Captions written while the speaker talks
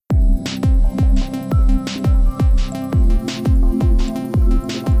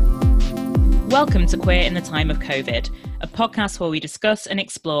Welcome to Queer in the Time of COVID, a podcast where we discuss and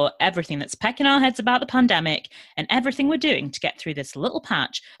explore everything that's pecking our heads about the pandemic and everything we're doing to get through this little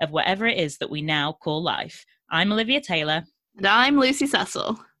patch of whatever it is that we now call life. I'm Olivia Taylor. And I'm Lucy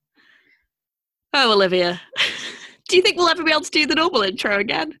Cecil. Oh, Olivia, do you think we'll ever be able to do the normal intro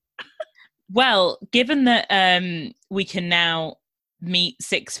again? Well, given that we can now meet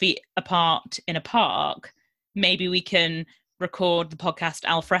 6 feet apart in a park, maybe we can record the podcast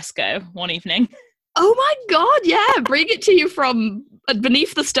al fresco one evening. Oh my God, yeah, bring it to you from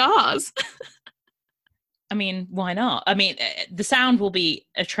beneath the stars. I mean, why not? I mean, the sound will be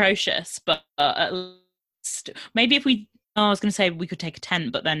atrocious, but at least maybe if we, I was going to say we could take a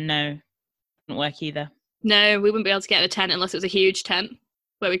tent, but then no, it wouldn't work either. No, we wouldn't be able to get a tent unless it was a huge tent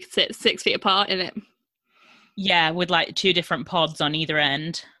where we could sit 6 feet apart in it. Yeah, with like 2 different pods on either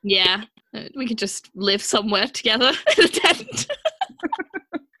end. Yeah, we could just live somewhere together in a tent.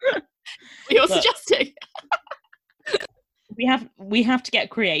 You're suggesting? We have to get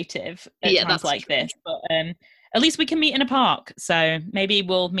creative at times like true. This, but at least we can meet in a park. So maybe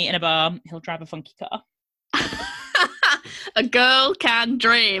we'll meet in a bar. He'll drive a funky car. A girl can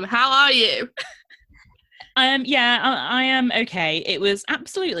dream. How are you? Yeah, I am okay. It was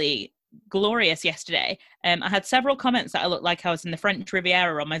absolutely glorious yesterday. I had several comments that I looked like I was in the French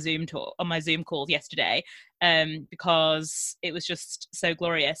Riviera on my Zoom calls yesterday, because it was just so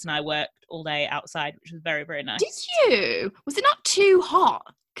glorious, and I worked all day outside, which was very, very nice. Did you? Was it not too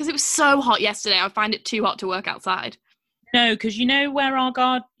hot? Because it was so hot yesterday. I find it too hot to work outside. No, because you know where our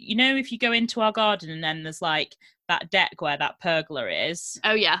garden, you know, if you go into our garden and then there's like that deck where that pergola is.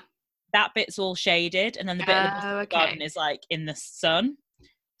 Oh yeah. That bit's all shaded, and then the bit of the garden is like in the sun.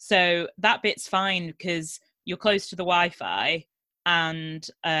 So that bit's fine because you're close to the Wi-Fi, and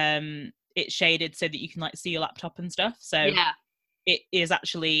it's shaded so that you can like see your laptop and stuff. So yeah, it is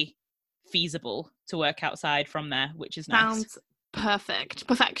actually feasible to work outside from there, which is nice. Sounds perfect.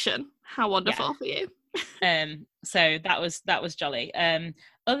 Perfection. How wonderful for you. So that was jolly.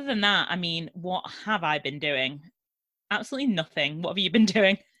 Other than that, I mean, what have I been doing? Absolutely nothing. What have you been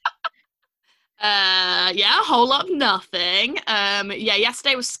doing? Yeah, a whole lot of nothing. Yeah,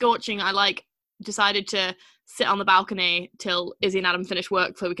 yesterday was scorching. I decided to sit on the balcony till Izzy and Adam finished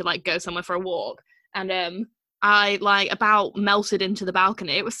work so we could go somewhere for a walk. And I about melted into the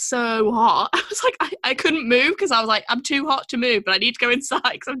balcony. It was so hot. I was like, I couldn't move because I was like, I'm too hot to move, but I need to go inside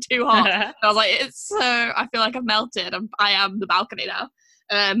because I'm too hot. And I was like, I feel like I've melted. I am the balcony now.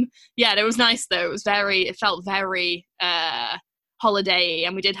 Yeah, and it was nice though. It felt very holiday,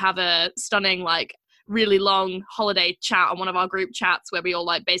 and we did have a stunning really long holiday chat on one of our group chats where we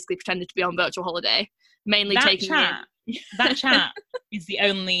all basically pretended to be on virtual holiday, mainly that taking chat that chat is the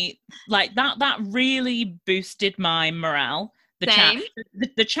only that really boosted my morale.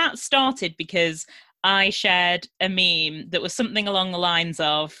 The chat started because I shared a meme that was something along the lines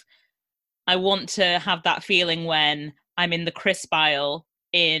of, I want to have that feeling when I'm in the crisp aisle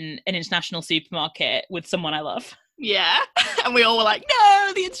in an international supermarket with someone I love. Yeah, and we all were like,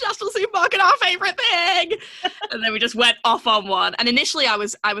 no, the international supermarket, our favourite thing. And then we just went off on one. And initially I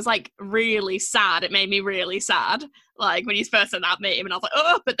was really sad. It made me really sad, when you first sent that meme. And I was like,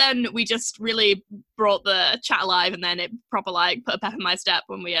 oh, but then we just really brought the chat alive, and then it proper put a pep in my step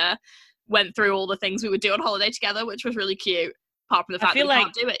when we went through all the things we would do on holiday together, which was really cute, apart from the fact that we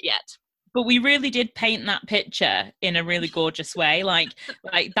can't do it yet. But we really did paint that picture in a really gorgeous way.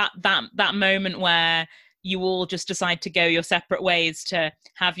 That moment where you all just decide to go your separate ways to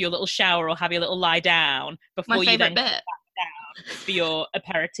have your little shower or have your little lie down before you then bit. Back down for your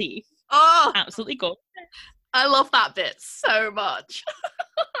aperitif. Oh, absolutely gorgeous. I love that bit so much.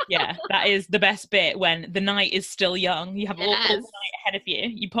 Yeah, that is the best bit, when the night is still young. You have all the night ahead of you.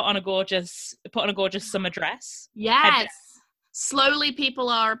 You put on a gorgeous summer dress. Yes. Slowly people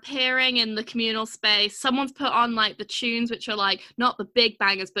are appearing in the communal space. Someone's put on the tunes, which are not the big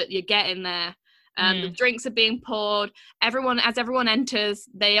bangers, but you're getting there. The drinks are being poured. As everyone enters,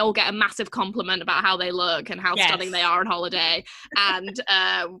 they all get a massive compliment about how they look and how stunning they are on holiday. And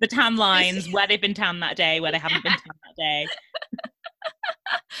the tan lines, where they've been tanned that day, where they haven't been tanned that day.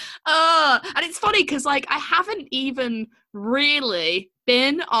 And it's funny because I haven't even really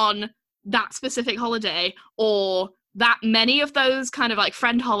been on that specific holiday or that many of those kind of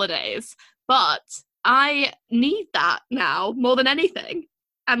friend holidays, but I need that now more than anything.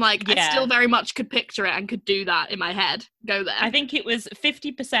 And like, I Yeah. still very much could picture it and could do that in my head. Go there. I think it was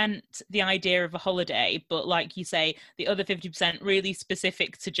 50% the idea of a holiday, but like you say, the other 50% really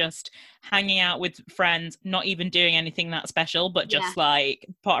specific to just hanging out with friends, not even doing anything that special, but just like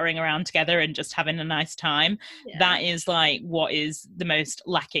pottering around together and just having a nice time. Yeah. That is like what is the most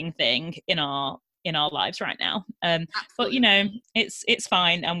lacking thing in our lives right now. But you know, it's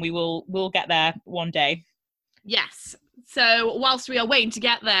fine, and we'll get there one day. Yes. So whilst we are waiting to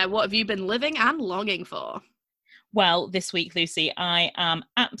get there, what have you been living and longing for? Well, this week, Lucy, I am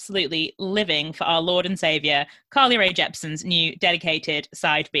absolutely living for our Lord and Saviour, Carly Rae Jepsen's new dedicated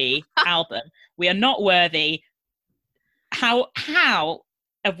side B album. We Are Not Worthy. How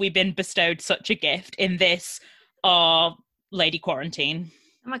have we been bestowed such a gift in this, our Lady Quarantine?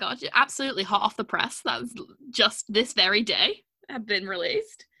 Oh my God, you're absolutely hot off the press. That was just this very day have been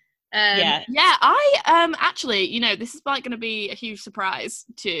released. I actually, you know, this is like going to be a huge surprise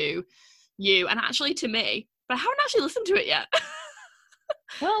to you and actually to me, but I haven't actually listened to it yet.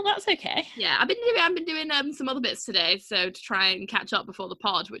 Well, that's okay. Yeah, I've been doing some other bits today, so to try and catch up before the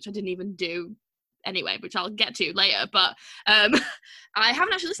pod, which I didn't even do anyway, which I'll get to later. But I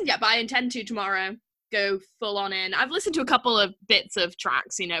haven't actually listened yet, but I intend to tomorrow go full on in. I've listened to a couple of bits of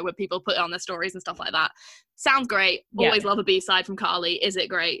tracks, you know, where people put it on their stories and stuff like that. Sounds great. Always love a B-side from Carly. Is it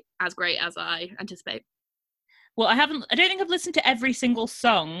great as I anticipate? Well, I don't think I've listened to every single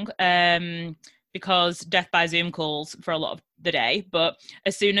song because Death by Zoom calls for a lot of the day. But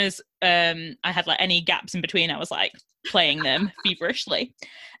as soon as I had like any gaps in between, I was like playing them feverishly.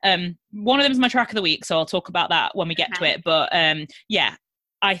 One of them is my track of the week, so I'll talk about that when we get to it. But yeah,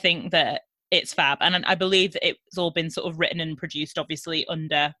 I think that it's fab. And I believe that it's all been sort of written and produced, obviously,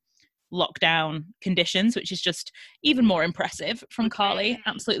 under lockdown conditions, which is just even more impressive from Carly.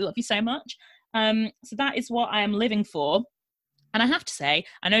 Absolutely love you so much. So that is what I am living for. And I have to say,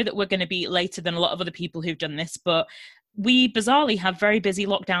 I know that we're going to be later than a lot of other people who've done this, but we bizarrely have very busy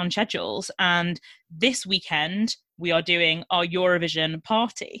lockdown schedules. And this weekend, we are doing our Eurovision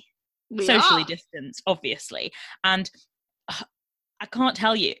party. Socially distanced, obviously. And I can't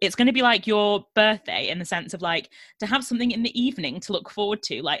tell you, it's going to be like your birthday in the sense of like to have something in the evening to look forward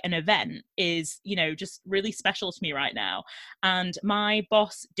to, like an event is, you know, just really special to me right now. And my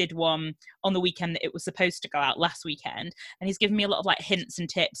boss did one on the weekend that it was supposed to go out last weekend. And he's given me a lot of like hints and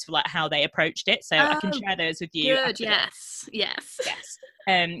tips for like how they approached it. So I can share those with you. Good, yes.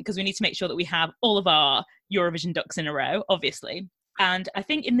 Because we need to make sure that we have all of our Eurovision ducks in a row, obviously. And I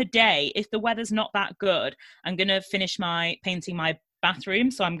think in the day, if the weather's not that good, I'm going to finish painting my bathroom.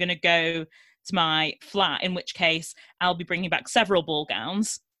 So I'm going to go to my flat, in which case I'll be bringing back several ball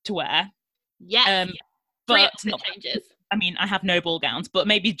gowns to wear. But not changes. I mean, I have no ball gowns, but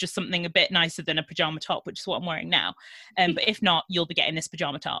maybe just something a bit nicer than a pajama top, which is what I'm wearing now. But if not, you'll be getting this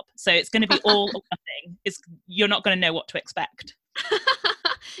pajama top. So it's going to be all or nothing. You're not going to know what to expect.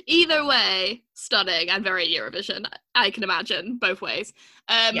 Either way, stunning and very Eurovision. I can imagine both ways.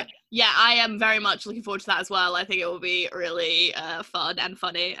 I am very much looking forward to that as well. I think it will be really fun and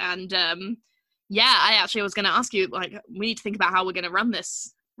funny. And I actually was going to ask you, like, we need to think about how we're going to run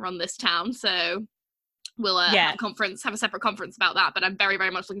this town. So we'll have a separate conference about that. But I'm very,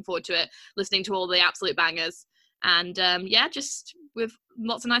 very much looking forward to it, listening to all the absolute bangers. And just with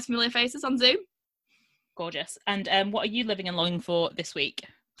lots of nice familiar faces on Zoom. Gorgeous. And what are you living and longing for this week?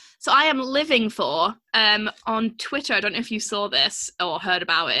 So I am living for, on Twitter, I don't know if you saw this or heard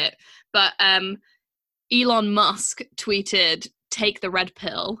about it, but Elon Musk tweeted, "Take the red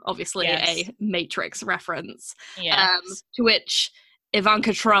pill," obviously a Matrix reference, to which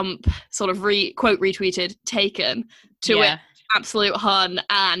Ivanka Trump sort of quote retweeted, "Taken," to which absolute hun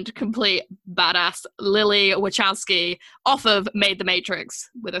and complete badass Lily Wachowski off of Made the Matrix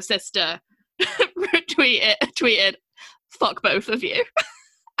with her sister tweeted, "Fuck both of you."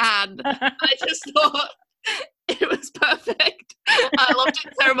 And I just thought it was perfect. I loved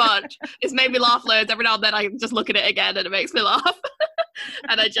it so much. It's made me laugh loads. Every now and then I just look at it again and it makes me laugh.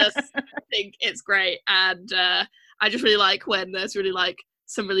 And I just think it's great. And I just really like when there's really like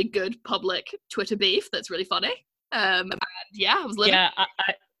some really good public Twitter beef that's really funny. I was living. Yeah,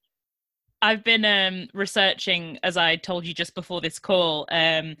 I've been researching, as I told you just before this call,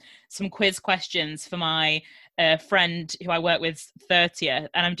 some quiz questions for my friend who I work with, 30th,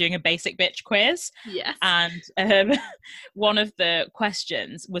 and I'm doing a basic bitch quiz. Yes. And one of the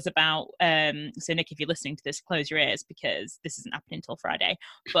questions was about, so Nick, if you're listening to this, close your ears because this isn't happening until Friday.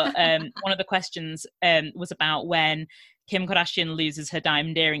 But one of the questions was about when Kim Kardashian loses her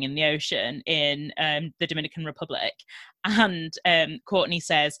diamond earring in the ocean in the Dominican Republic. And Kourtney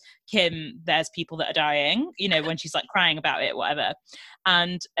says, Kim, there's people that are dying, you know, when she's like crying about it, whatever.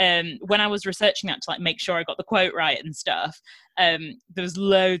 And when I was researching that to like make sure I got the quote right and stuff, there was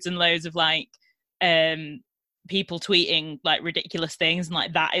loads and loads of like people tweeting like ridiculous things, and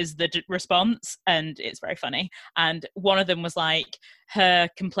like that is the response, and it's very funny. And one of them was like her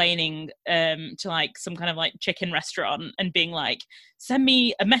complaining to like some kind of like chicken restaurant and being like, send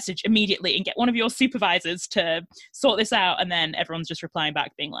me a message immediately and get one of your supervisors to sort this out, and then everyone's just replying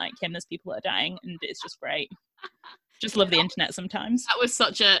back being like, Kim, there's people that are dying. And it's just great. Just love the internet sometimes. That was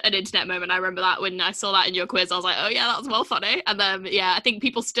such an internet moment. I remember that when I saw that in your quiz, I was like, oh yeah, that's well funny. And then, yeah, I think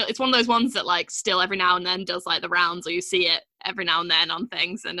people still, it's one of those ones that like still every now and then does like the rounds, or you see it every now and then on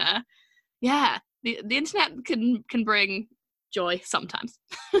things. And yeah, the internet can bring joy sometimes.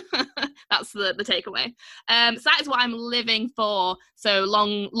 That's the takeaway. So that is what I'm living for. So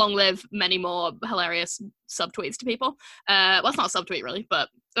long live many more hilarious subtweets to people. Well, it's not a subtweet really, but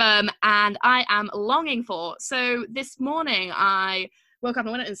and I am longing for. So this morning I woke up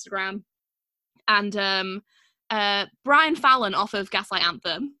and went on Instagram, and Brian Fallon off of Gaslight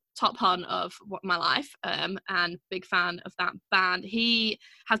Anthem, top hun of my life, and big fan of that band. He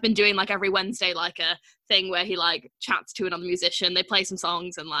has been doing like every Wednesday like a thing where he like chats to another musician, they play some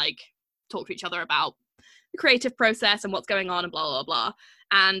songs and like talk to each other about the creative process and what's going on and blah blah blah.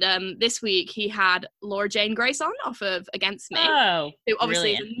 And this week he had Laura Jane Grace on off of Against Me, who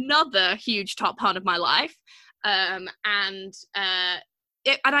obviously is another huge top hun of my life. And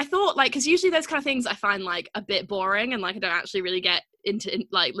I thought, like, because usually those kind of things I find like a bit boring and like I don't actually really get into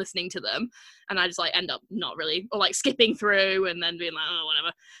like listening to them, and I just like end up not really, or like skipping through and then being like, oh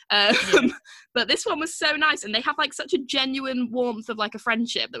whatever. But this one was so nice, and they have like such a genuine warmth of like a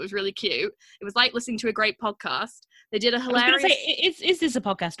friendship that was really cute. It was like listening to a great podcast. They did a hilarious. I was gonna say, is this a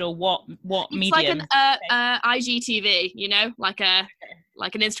podcast or what it's medium? Like an IGTV, you know, like an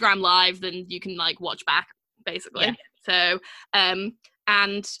Instagram live, then you can like watch back basically. Yeah. So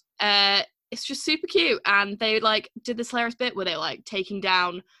and it's just super cute, and they like did this hilarious bit where they like taking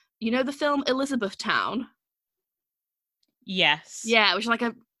down, you know, the film Elizabethtown. Yes. Yeah, which is like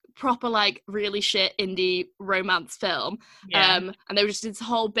a proper like really shit indie romance film. Yeah. And they just did this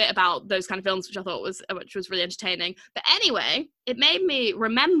whole bit about those kind of films, which I thought was really entertaining. But anyway, it made me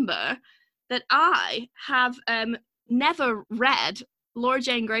remember that I have never read Laura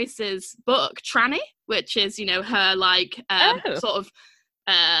Jane Grace's book Tranny, which is, you know, her like sort of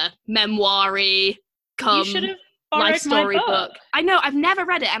memoir-y life story book. I know, I've never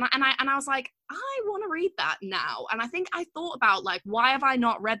read it, and I was like, I want to read that now. And I think I thought about like, why have I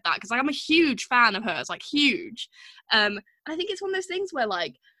not read that? Because like, I'm a huge fan of hers, like huge. And I think it's one of those things where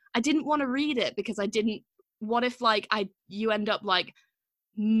like I didn't want to read it because I didn't. What if like you end up like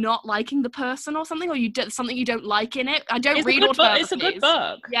not liking the person or something, or you do something you don't like in it? I don't read autobiographies. It's a good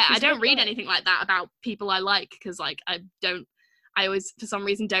book. Yeah, I don't read anything like that about people I like, because like I always, for some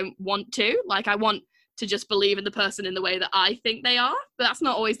reason, don't want to. Like, I want to just believe in the person in the way that I think they are, but that's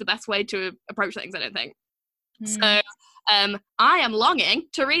not always the best way to approach things, I don't think. So I am longing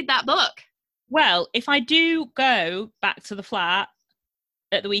to read that book. Well, if I do go back to the flat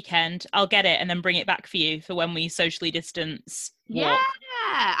at the weekend, I'll get it and then bring it back for you for when we socially distance walk.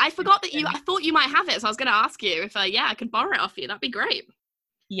 Yeah, I forgot that I thought you might have it, so I was going to ask you if I could borrow it off you. That'd be great.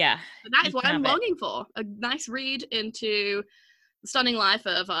 Yeah. But that is what I'm longing for. A nice read into the stunning life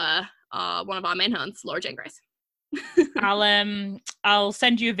of one of our main hunts, Laura Jane Grace. I'll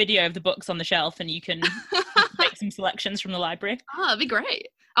send you a video of the books on the shelf, and you can make some selections from the library. Oh, that'd be great.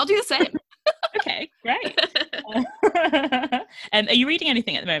 I'll do the same. Okay, great. Are you reading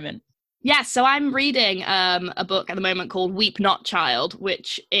anything at the moment? Yes, so I'm reading a book at the moment called Weep Not Child,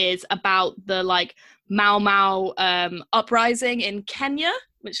 which is about the like Mau Mau uprising in Kenya,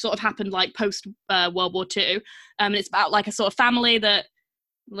 which sort of happened like post World War II. And it's about like a sort of family that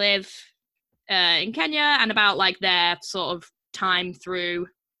live in Kenya, and about like their sort of time through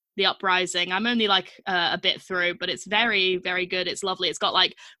the uprising. I'm only like a bit through, but it's very, very good. It's lovely. It's got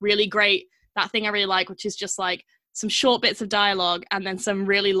like really great, that thing I really like, which is just like some short bits of dialogue and then some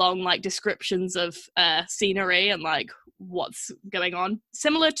really long like descriptions of scenery and like what's going on.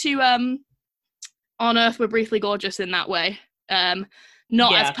 Similar to On Earth We're Briefly Gorgeous in that way.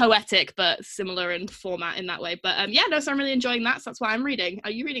 Not as poetic, but similar in format in that way. But so I'm really enjoying that. So that's why I'm reading.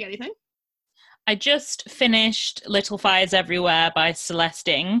 Are you reading anything? I just finished Little Fires Everywhere by Celeste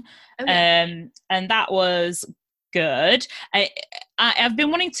Ng. And that was good. I've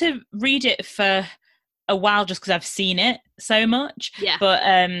been wanting to read it for a while just because I've seen it so much. Yeah. But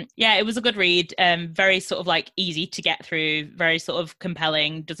yeah, it was a good read. Very sort of like easy to get through, very sort of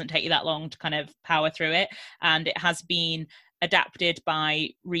compelling, doesn't take you that long to kind of power through it. And it has been adapted by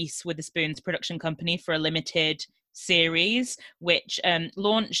Reese Witherspoon's production company for a limited series, which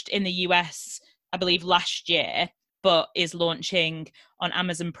launched in the US, I believe, last year, but is launching on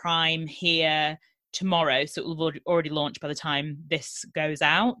Amazon Prime here tomorrow, so it will have already launched by the time this goes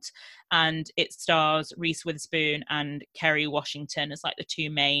out. And it stars Reese Witherspoon and Kerry Washington as like the two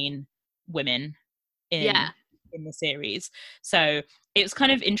main women in the series. So it was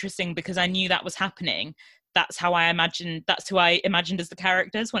kind of interesting because I knew that was happening. That's who I imagined as the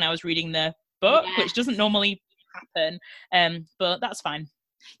characters when I was reading the book, which doesn't normally happen, but that's fine.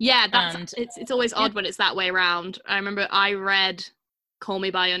 It's always odd when it's that way around. I remember I read Call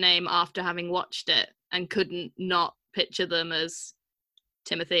Me By Your Name after having watched it and couldn't not picture them as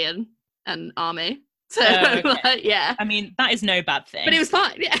Timothy and Army. So I mean, that is no bad thing, but it was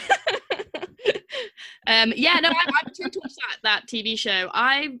fine. I'm trying to watch that TV show.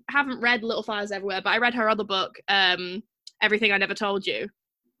 I haven't read Little Fires Everywhere, but I read her other book, Everything I Never Told You.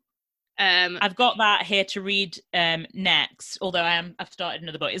 I've got that here to read next, although I've started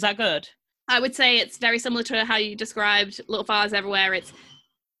another book. Is that good? I would say it's very similar to how you described Little Fires Everywhere. It's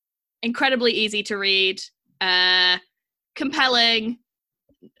incredibly easy to read, compelling.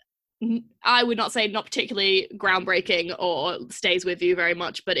 I would not say not particularly groundbreaking or stays with you very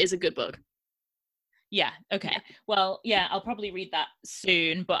much, but is a good book. Yeah, okay. Yeah. Well, yeah, I'll probably read that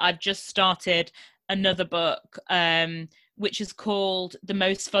soon, but I've just started another book, which is called The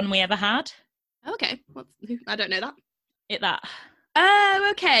Most Fun We Ever Had. Okay. I don't know that. Oh,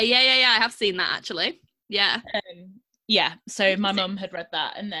 okay. Yeah. I have seen that, actually. Yeah. So my mum had read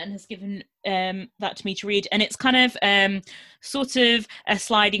that and then has given that to me to read, and it's kind of sort of a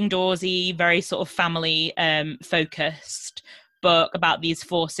sliding doorsy, very sort of family focused book about these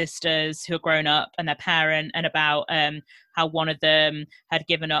four sisters who are grown up and their parent, and about how one of them had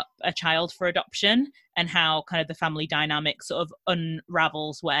given up a child for adoption, and how kind of the family dynamic sort of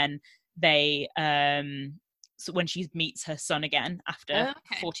unravels when they so when she meets her son again after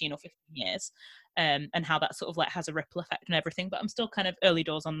 14 or 15 years. And how that sort of like has a ripple effect and everything, but I'm still kind of early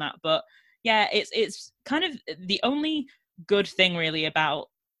doors on that. But yeah, it's kind of the only good thing really about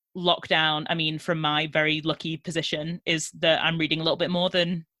lockdown, I mean, from my very lucky position, is that I'm reading a little bit more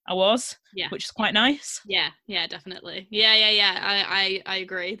than I was, which is quite nice. Yeah, definitely. I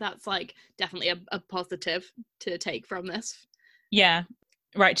agree. That's like definitely a positive to take from this. Yeah.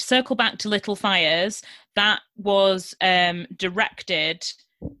 Right, to circle back to Little Fires, that was directed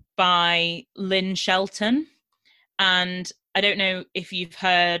by Lynn Shelton, and I don't know if you've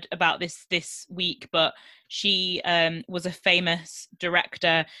heard about this week, but she was a famous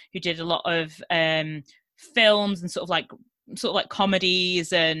director who did a lot of films and sort of like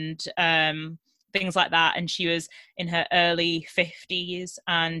comedies and things like that, and she was in her early 50s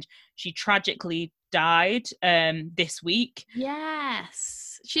and she tragically died this week.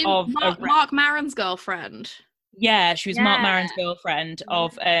 Yes, she Mark Maron's girlfriend. Yeah, she was Mark Maron's girlfriend.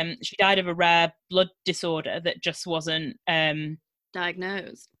 She died of a rare blood disorder that just wasn't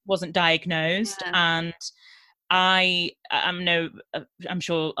diagnosed. And I'm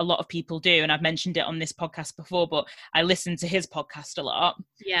sure a lot of people do, and I've mentioned it on this podcast before, but I listen to his podcast a lot.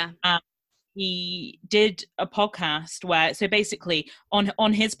 Yeah. He did a podcast where, so basically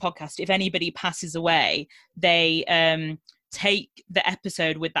on his podcast, if anybody passes away, they take the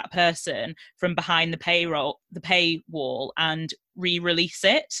episode with that person from behind the paywall and re-release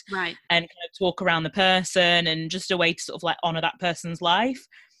it, right, and kind of talk around the person, and just a way to sort of like honor that person's life.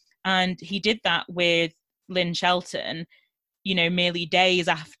 And he did that with Lynn Shelton, merely days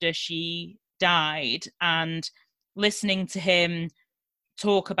after she died, and listening to him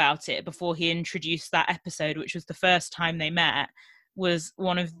talk about it before he introduced that episode, which was the first time they met, was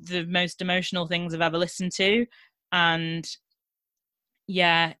one of the most emotional things I've ever listened to. And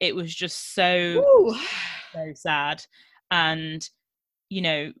yeah, it was just so sad. And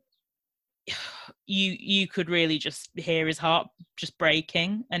you could really just hear his heart just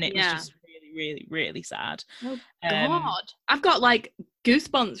breaking, and it was just really, really, really sad. Oh God, I've got like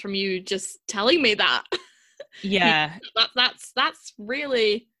goosebumps from you just telling me that. Yeah. that's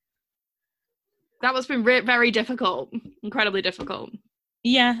really, that must have been very difficult, incredibly difficult.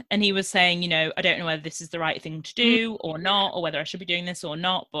 Yeah, and he was saying, I don't know whether this is the right thing to do or not, or whether I should be doing this or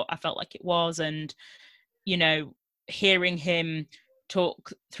not, but I felt like it was. And, hearing him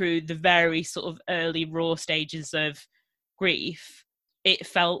talk through the very sort of early raw stages of grief, it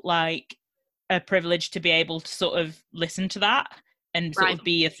felt like a privilege to be able to sort of listen to that and sort of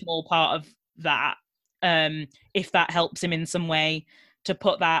be a small part of that. if that helps him in some way to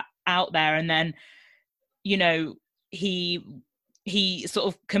put that out there. And then, you know, he sort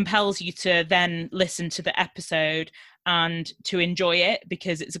of compels you to then listen to the episode and to enjoy it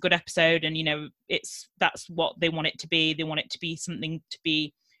because it's a good episode, and, you know, that's what they want it to be. They want it to be something to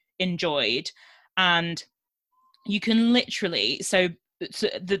be enjoyed. And you can literally, so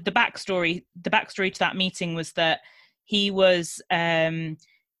the backstory to that meeting was that he was in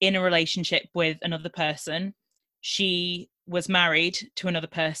a relationship with another person. She was married to another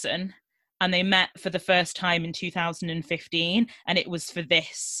person, and they met for the first time in 2015, and it was for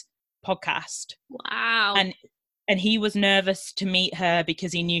this podcast. Wow. And he was nervous to meet her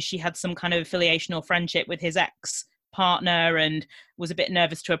because he knew she had some kind of affiliation or friendship with his ex-partner, and was a bit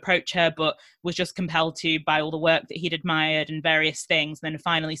nervous to approach her, but was just compelled to by all the work that he'd admired and various things, and then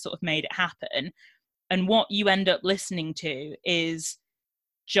finally sort of made it happen. And what you end up listening to is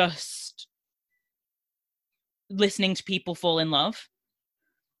just listening to people fall in love.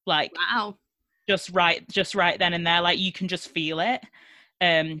 Like, wow. just right then and there. Like, you can just feel it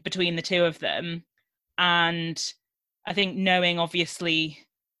between the two of them. And I think knowing, obviously,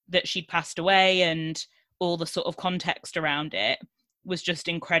 that she'd passed away and all the sort of context around it was just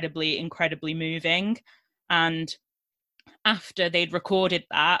incredibly, incredibly moving. And after they'd recorded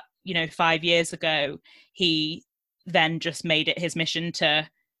that, you know, 5 years ago, he then just made it his mission to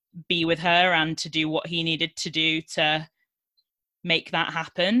be with her and to do what he needed to do to make that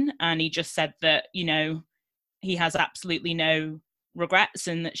happen. And he just said that, you know, he has absolutely no regrets,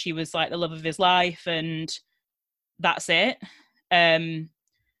 and that she was like the love of his life, and that's it. And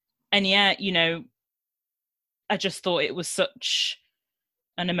yeah, you know, I just thought it was such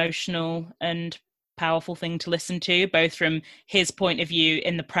an emotional and powerful thing to listen to, both from his point of view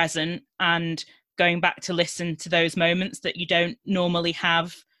in the present and going back to listen to those moments that you don't normally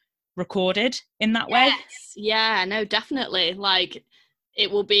have recorded in that way. Yeah, no, definitely. Like,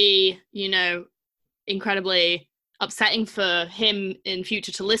 it will be, you know, incredibly upsetting for him in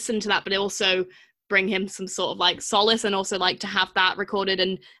future to listen to that, but it also bring him some sort of like solace, and also like to have that recorded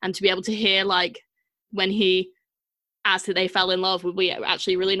and to be able to hear like when he, as they fell in love, would be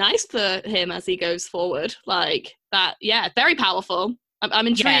actually really nice for him as he goes forward. Like that, yeah, very powerful. I'm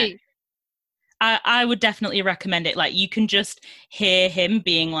intrigued. Yeah. I would definitely recommend it. Like, you can just hear him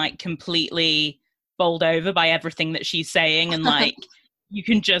being like completely bowled over by everything that she's saying, and like you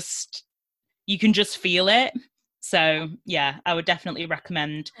can just feel it. So yeah, I would definitely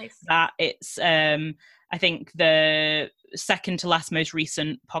recommend that. It's I think the second to last most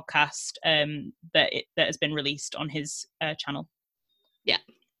recent podcast that has been released on his channel. Yeah.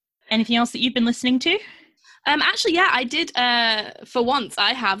 Anything else that you've been listening to? Actually, yeah, I did. For once,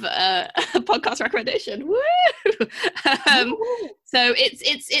 I have a podcast recommendation. Woo! So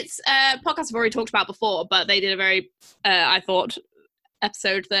it's a podcast I've already talked about before, but they did a very, I thought,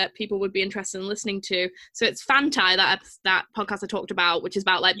 episode that people would be interested in listening to. So it's Fantai, that podcast I talked about, which is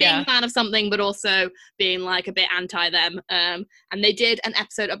about like being a fan of something, but also being like a bit anti them. And they did an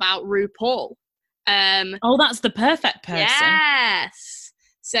episode about RuPaul. Oh, that's the perfect person. Yes.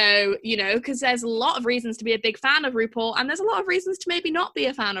 So, you know, because there's a lot of reasons to be a big fan of RuPaul, and there's a lot of reasons to maybe not be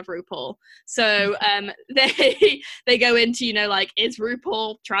a fan of RuPaul. So they go into, you know, like, is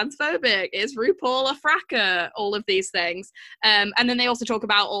RuPaul transphobic? Is RuPaul a fracker? All of these things. And then they also talk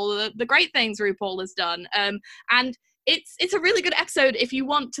about all the great things RuPaul has done. And it's a really good episode if you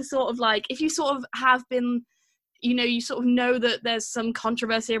want to sort of like, if you sort of have been, you know, you sort of know that there's some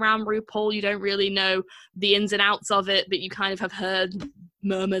controversy around RuPaul, you don't really know the ins and outs of it, but you kind of have heard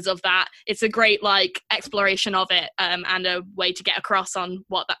murmurs of that. It's a great like exploration of it, and a way to get across on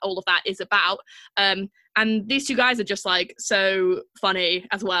what all of that is about. And these two guys are just like so funny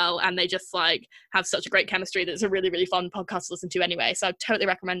as well, and they just like have such a great chemistry that it's a really, really fun podcast to listen to anyway. So I totally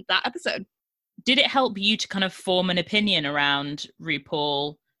recommend that episode. Did it help you to kind of form an opinion around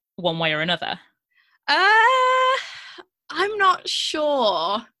RuPaul one way or another? I'm not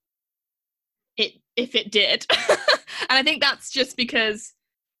sure if it did. And I think that's just because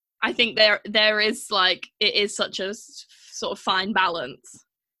I think there is like, it is such a sort of fine balance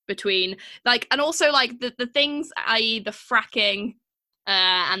between like, and also like the things, i.e. the fracking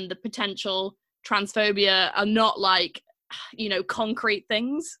and the potential transphobia are not like, you know, concrete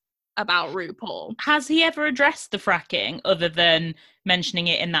things about RuPaul. Has he ever addressed the fracking other than mentioning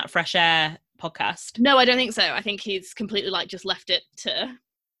it in that Fresh Air podcast? No, I don't think so. I think he's completely like just left it to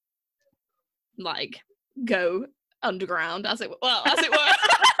like go underground, as it were. I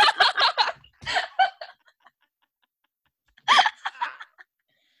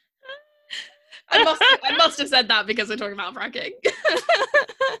must have said that because we're talking about fracking.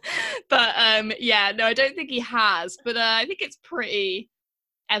 But yeah, no, I don't think he has. But I think it's pretty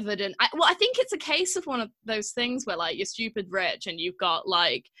evident. I think it's a case of one of those things where like you're stupid rich and you've got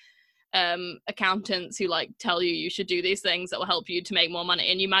like accountants who like tell you should do these things that will help you to make more money,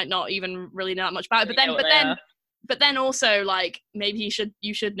 and you might not even really know that much about it. But then also like maybe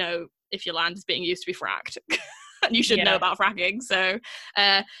you should know if your land is being used to be fracked. And you should know about fracking. So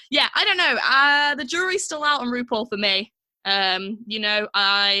yeah, I don't know. The jury's still out on RuPaul for me. You know,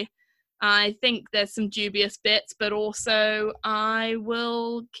 I think there's some dubious bits, but also I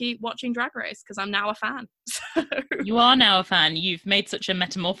will keep watching Drag Race because I'm now a fan. So. You are now a fan. You've made such a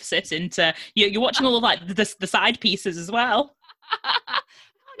metamorphosis into you're watching all of like the side pieces as well. I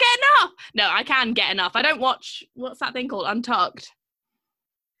can't get enough. No, I can get enough. I don't watch, what's that thing called? Untucked.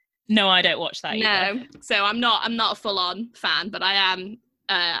 No, I don't watch that either. No, so I'm not a full-on fan, but I am.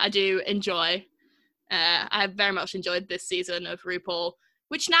 I do enjoy. I have very much enjoyed this season of RuPaul,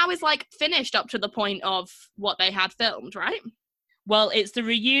 which now is like finished up to the point of what they had filmed, right? Well, it's the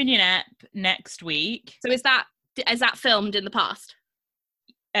reunion ep next week. So is that filmed in the past?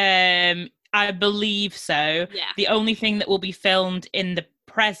 I believe so. Yeah. The only thing that will be filmed in the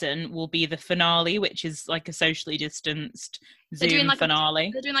present will be the finale, which is like a socially distanced Zoom finale.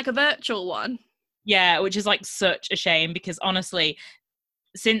 They're doing like a virtual one. Yeah, which is like such a shame because honestly,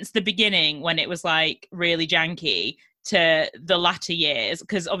 since the beginning when it was like really janky to the latter years,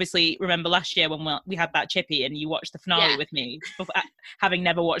 because obviously remember last year when we had that chippy and you watched the finale with me, having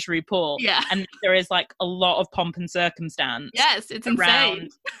never watched RuPaul. Yeah. And there is like a lot of pomp and circumstance. Yes, it's insane.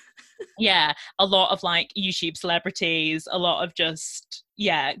 Yeah, a lot of like YouTube celebrities, a lot of just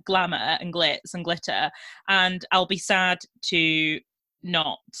glamour and glitz and glitter, and I'll be sad to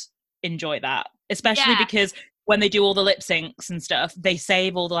not enjoy that, especially because when they do all the lip syncs and stuff, they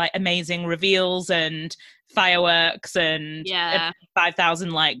save all the like amazing reveals and fireworks and 5,000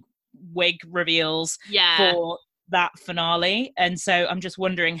 like wig reveals for that finale, and so I'm just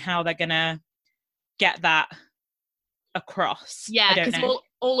wondering how they're gonna get that across. Because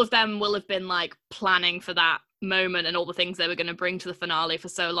all of them will have been like planning for that moment and all the things they were going to bring to the finale for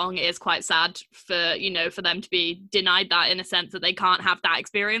so long. It is quite sad for them to be denied that, in a sense that they can't have that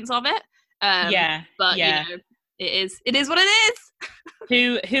experience of it. But you know, it is what it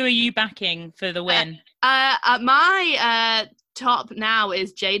is. Who are you backing for the win? My top now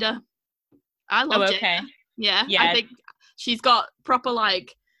is Jada. I love Jada. Yeah, I think she's got proper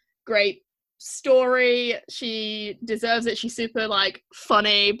like great story. She deserves it. She's super like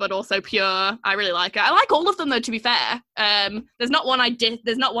funny but also pure. I really like her. I like all of them though, to be fair. There's not one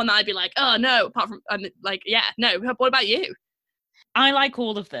that I'd be like, oh no, apart from no. What about you? I like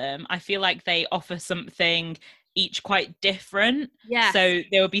all of them. I feel like they offer something each quite different. Yeah. So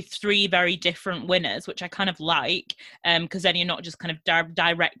there will be 3 very different winners, which I kind of like, because then you're not just kind of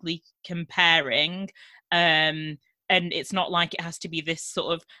directly comparing. And it's not like it has to be this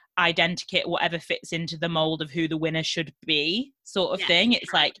sort of identikit, whatever fits into the mold of who the winner should be sort of thing.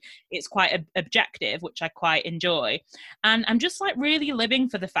 It's like, it's quite objective, which I quite enjoy. And I'm just like really living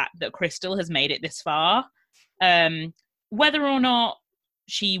for the fact that Crystal has made it this far. Whether or not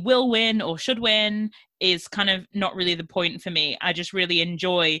she will win or should win is kind of not really the point for me. I just really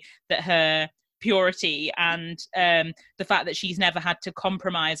enjoy that her purity and the fact that she's never had to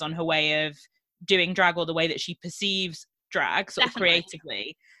compromise on her way of doing drag or the way that she perceives drag sort of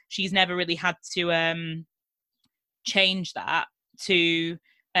creatively. She's never really had to change that to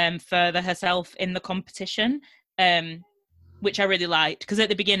further herself in the competition, which I really liked, because at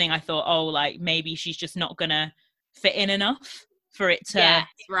the beginning I thought, oh, like maybe she's just not gonna fit in enough for it to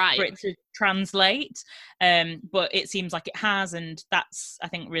for it to translate, but it seems like it has, and that's, I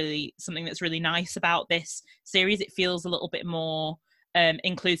think, really something that's really nice about this series. It feels a little bit more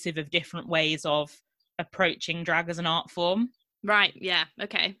inclusive of different ways of approaching drag as an art form. Right. Yeah.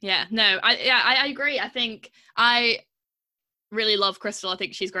 Okay. Yeah. No, I agree. I think I really love Crystal. I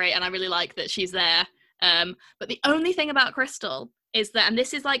think she's great, and I really like that she's there. But the only thing about Crystal is that, and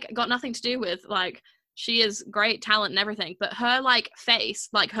this is like got nothing to do with like, she is great talent and everything, but her like face,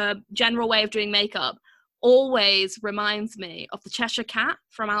 like her general way of doing makeup, always reminds me of the Cheshire Cat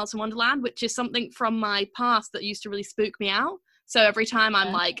from Alice in Wonderland, which is something from my past that used to really spook me out. So every time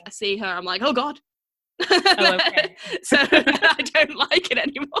I'm like, I see her, I'm like, oh God. Oh, okay. So I don't like it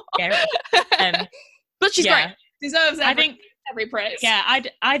anymore. But she's great. Deserves every praise. Yeah,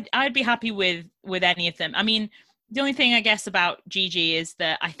 I'd be happy with any of them. I mean, the only thing I guess about Gigi is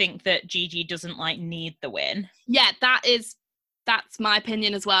that I think that Gigi doesn't like need the win. Yeah, that's my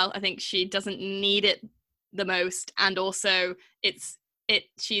opinion as well. I think she doesn't need it the most, and also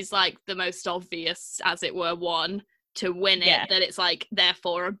she's like the most obvious, as it were, one. to win it, Yeah. that it's like,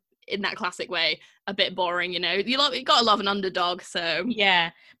 therefore, in that classic way, a bit boring, you gotta love an underdog. So Yeah,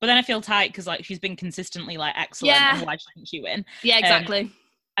 but then I feel tight because like she's been consistently like excellent, Yeah. and why shouldn't she win? yeah, exactly.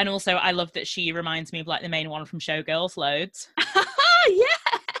 And also, I love that she reminds me of like the main one from Showgirls loads. Yeah.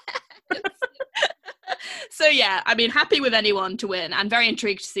 So yeah, I mean, happy with anyone to win, and very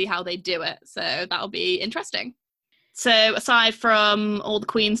intrigued to see how they do it. So that'll be interesting. So aside from all the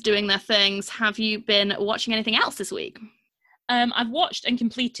queens doing their things, have you been watching anything else this week? I've watched and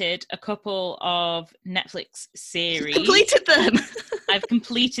completed a couple of Netflix series. Completed them. I've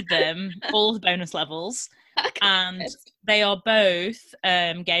completed them, all the bonus levels, Okay. and they are both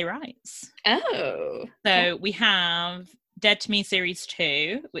gay rights. Oh. So we have Dead to Me Series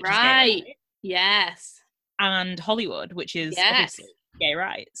 2, which is gay Right. rights, Yes. and Hollywood, which is Yes. obviously gay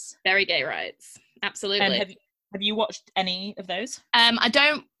rights. Very gay rights. Absolutely. And have you watched any of those?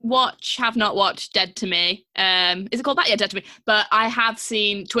 have not watched Dead to Me. Is it called that? Yeah, Dead to Me. But I have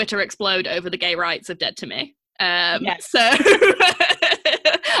seen Twitter explode over the gay rights of Dead to Me. Yes. So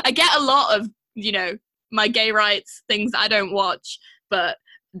I get a lot of, my gay rights things that I don't watch, but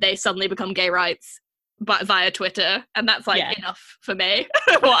they suddenly become gay rights but via Twitter, and that's like enough for me.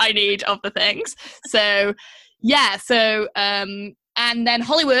 What I need of the things. So yeah, and then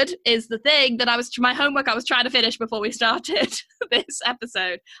Hollywood is the thing that my homework I was trying to finish before we started this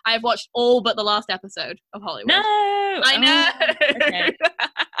episode. I have watched all but the last episode of Hollywood. No, I know. Okay.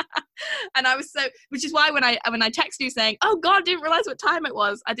 And I was which is why when I texted you saying, "Oh God, I didn't realize what time it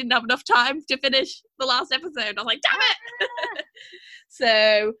was," I didn't have enough time to finish the last episode. I was like, "Damn it!"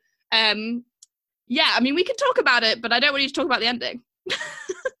 So, yeah, I mean, we can talk about it, but I don't want you to talk about the ending.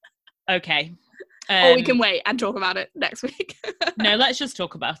 Okay. Or we can wait and talk about it next week. No, let's just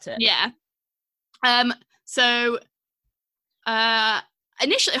talk about it. Yeah. So,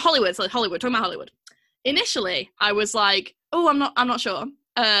 initially, talking about Hollywood. Initially, I was like, "Oh, I'm not sure."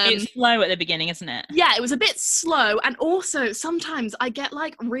 It's slow at the beginning, isn't it? Yeah, it was a bit slow, and also sometimes I get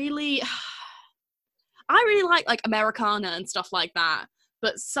like I really like Americana and stuff like that.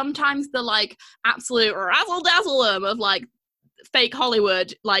 But sometimes the like absolute razzle dazzle of like fake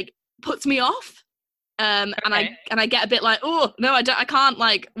Hollywood like puts me off. And I get a bit like, oh no, I can't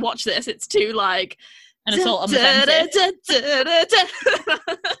like watch this. It's too like an assault on the senses.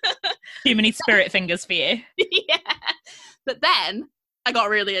 Too many spirit fingers for you. Yeah. But then I got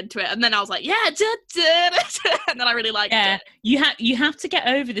really into it, and then I was like, yeah, and then I really liked it. You have to get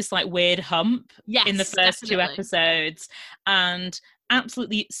over this like weird hump in the first definitely. 2 episodes, and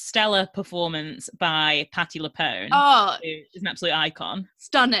absolutely stellar performance by Patti LuPone. Oh, who is an absolute icon.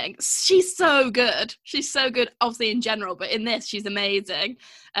 Stunning. She's so good. She's so good, obviously in general, but in this, she's amazing.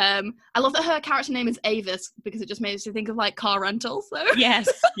 I love that her character name is Avis because it just makes me think of like car rental. So yes,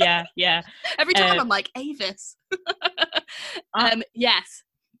 yeah. Every time I'm like Avis. Yes.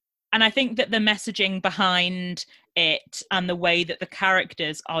 And I think that the messaging behind it and the way that the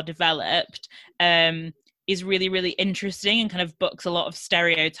characters are developed is really, really interesting and kind of bucks a lot of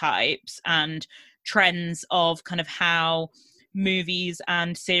stereotypes and trends of kind of how movies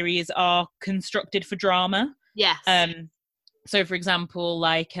and series are constructed for drama. Yes. So, for example,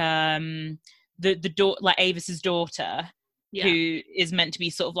 like like Avis's daughter, who is meant to be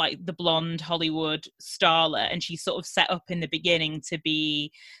sort of like the blonde Hollywood starlet, and she's sort of set up in the beginning to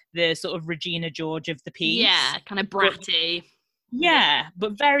be the sort of Regina George of the piece. Yeah, kind of bratty.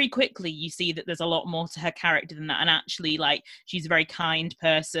 But very quickly you see that there's a lot more to her character than that, and actually like she's a very kind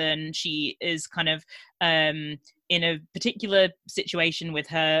person. She is kind of in a particular situation with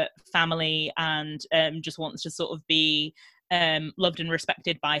her family, and just wants to sort of be loved and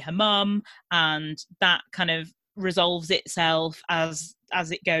respected by her mum, and that kind of resolves itself as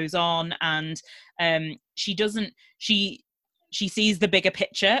it goes on. And she sees the bigger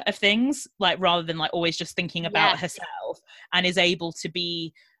picture of things, like rather than like always just thinking about herself, and is able to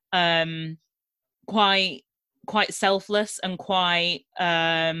be quite selfless and quite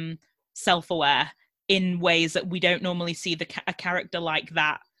self-aware in ways that we don't normally see a character like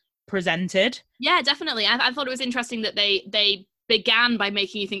that presented. Yeah, definitely. I thought it was interesting that they began by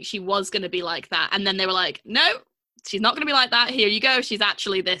making you think she was going to be like that, and then they were like, no, she's not going to be like that. Here you go. She's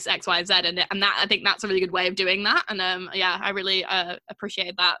actually this X, Y, Z, and that, I think that's a really good way of doing that. And I really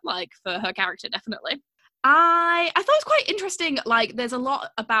appreciate that, like, for her character, definitely. I thought it was quite interesting. Like, there's a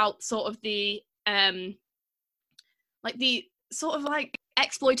lot about sort of the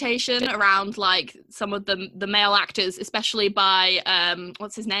exploitation around like some of the male actors, especially by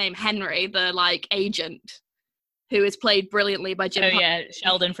what's his name, Henry, the like agent, who is played brilliantly by Jim.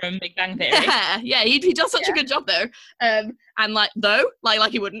 Sheldon from Big Bang Theory. Yeah, he does such a good job though. And like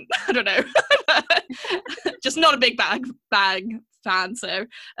he wouldn't, I don't know. Just not a big bang fan. So,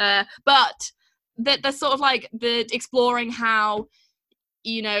 but they're sort of like the exploring how,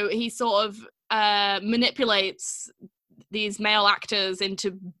 you know, he sort of manipulates these male actors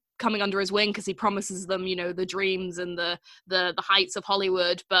into coming under his wing because he promises them, you know, the dreams and the heights of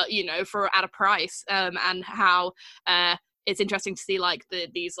Hollywood, but, you know, for at a price, and how it's interesting to see like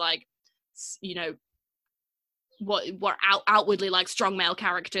these like, you know, what outwardly like strong male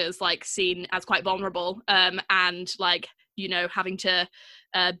characters like seen as quite vulnerable, and like, you know, having to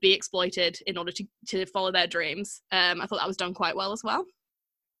be exploited in order to follow their dreams. I thought that was done quite well as well.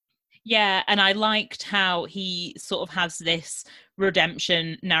 Yeah, and I liked how he sort of has this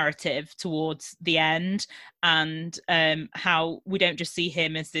redemption narrative towards the end, and how we don't just see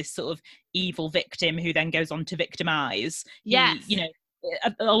him as this sort of evil victim who then goes on to victimize. Yes. You know,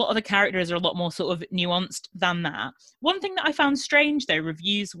 a lot of the characters are a lot more sort of nuanced than that. One thing that I found strange, though,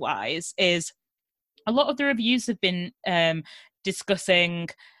 reviews-wise, is a lot of the reviews have been discussing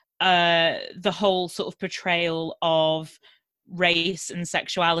the whole sort of portrayal of race and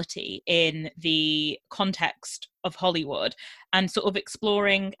sexuality in the context of Hollywood, and sort of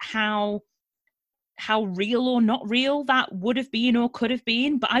exploring how real or not real that would have been or could have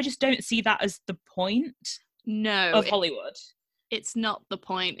been. But I just don't see that as the point of Hollywood. It's not the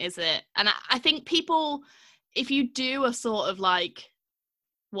point, is it? And I think people, if you do a sort of like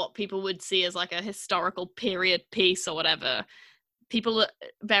what people would see as like a historical period piece or whatever, people are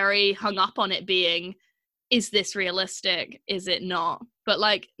very hung up on it being, is this realistic? Is it not? But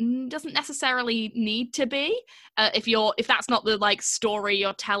like, doesn't necessarily need to be, if that's not the like story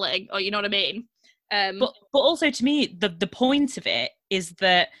you're telling, or you know what I mean. But also to me, the point of it is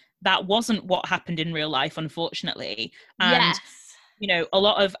that wasn't what happened in real life, unfortunately. And yes. You know, a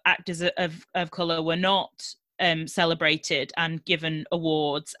lot of actors of color were not celebrated and given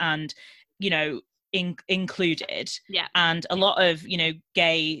awards and, you know, included. Yeah. And a lot of, you know,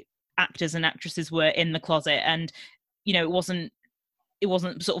 gay actors and actresses were in the closet, and, you know, it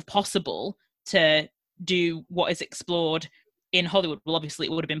wasn't sort of possible to do what is explored in Hollywood. Well, obviously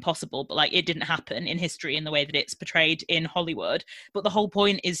it would have been possible, but like, it didn't happen in history in the way that it's portrayed in Hollywood. But the whole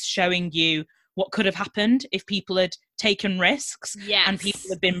point is showing you what could have happened if people had taken risks. Yes. And people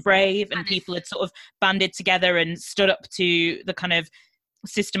had been brave, and people had sort of banded together and stood up to the kind of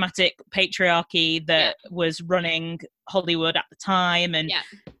systematic patriarchy that was running Hollywood at the time. And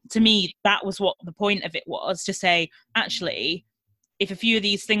to me, that was what the point of it was, to say, actually, if a few of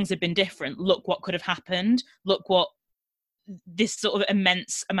these things had been different, look what could have happened. Look what this sort of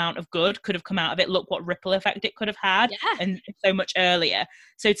immense amount of good could have come out of it. Look what ripple effect it could have had, and so much earlier.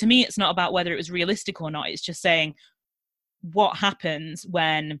 So to me, it's not about whether it was realistic or not. It's just saying what happens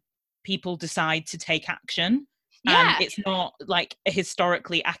when people decide to take action. And it's not like a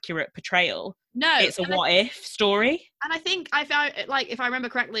historically accurate portrayal. No, it's a what if story. And I think I found, like, if I remember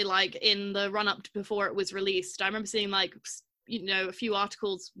correctly, like in the run up to before it was released, I remember seeing like, you know, a few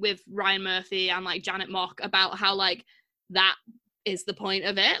articles with Ryan Murphy and like Janet Mock about how like that is the point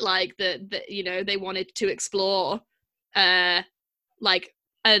of it, like that you know, they wanted to explore like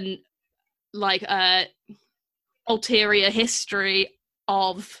an like ulterior history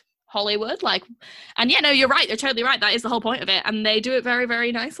of Hollywood, like, and yeah, no, you're right, they're totally right, that is the whole point of it, and they do it very,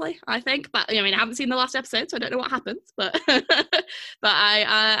 very nicely, I think. But I mean, I haven't seen the last episode, so I don't know what happens, but but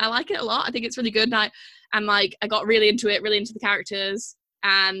I like it a lot. I think it's really good, and like I got really into the characters,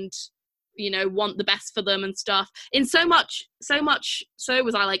 and you know, want the best for them and stuff. In so much so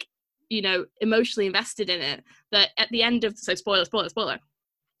was I like, you know, emotionally invested in it, that at the end of, so spoiler, at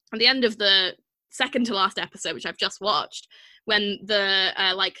the end of the second to last episode, which I've just watched, when the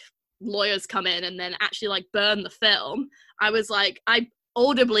like lawyers come in and then actually like burn the film, I was like, I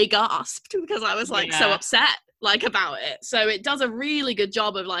audibly gasped because I was like so upset like about it. So it does a really good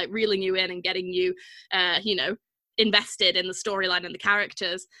job of like reeling you in and getting you you know, invested in the storyline and the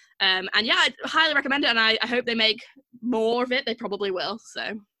characters, and yeah, I highly recommend it, and I hope they make more of it. They probably will.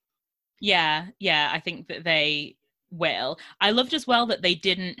 So yeah, I think that they will. I loved as well that they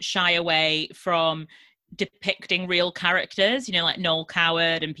didn't shy away from depicting real characters, you know, like Noel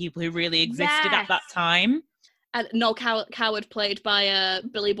Coward and people who really existed at that time. And Noel Coward played by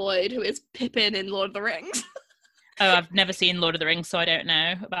Billy Boyd, who is Pippin in Lord of the Rings. Oh, I've never seen Lord of the Rings, so I don't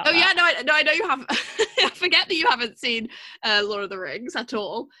know about that. Yeah, no, I know you have. I forget that you haven't seen Lord of the Rings at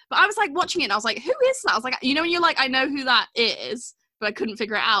all. But I was like watching it and I was like, who is that? I was like, you know, when you're like, I know who that is, but I couldn't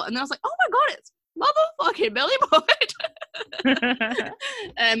figure it out. And then I was like, oh my God, it's motherfucking Billy Boyd.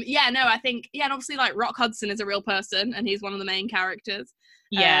 Yeah, no, I think, yeah, and obviously like Rock Hudson is a real person and he's one of the main characters.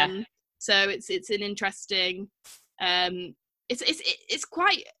 Yeah. So it's an interesting, it's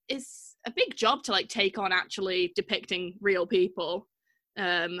a big job to like take on actually depicting real people,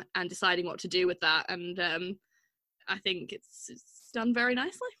 and deciding what to do with that. And I think it's done very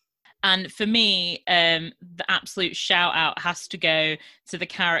nicely. And for me, the absolute shout out has to go to the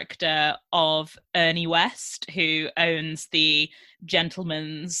character of Ernie West, who owns the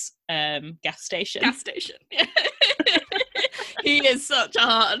Gentleman's gas station. Gas station. Yeah. He is such a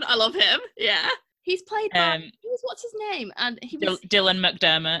heart. I love him. Yeah. He's played by, what's his name? And he was Dylan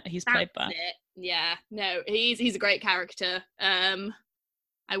McDermott. He's played by. It. Yeah. No, he's a great character.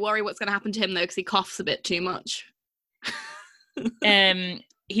 I worry what's going to happen to him though, because he coughs a bit too much.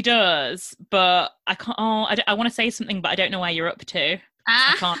 He does, but I can't. Oh, I want to say something, but I don't know where you're up to.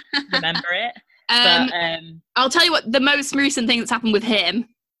 I can't remember it. But, I'll tell you what. The most recent thing that's happened with him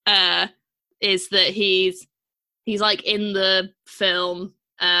is that he's like in the film.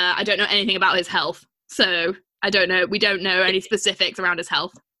 I don't know anything about his health, so I don't know. We don't know any specifics around his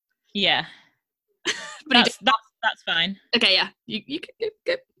health. Yeah, but that's fine. Okay, yeah, you can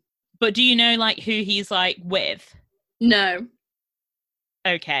go. But do you know like who he's like with? No.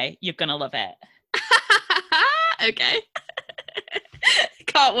 Okay, you're gonna love it. Okay.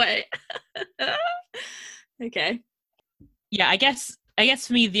 Can't wait. Okay. Yeah, I guess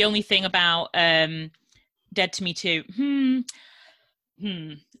for me the only thing about Dead to Me Too,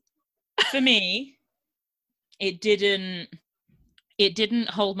 for me, it didn't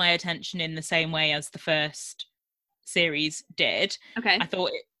hold my attention in the same way as the first series did. Okay. I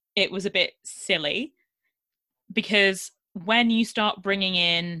thought it was a bit silly because when you start bringing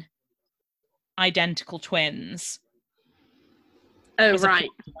in identical twins, as right,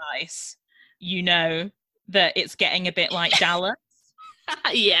 a device, you know that it's getting a bit like Dallas.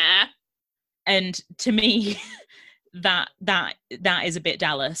 Yeah. And to me, that is a bit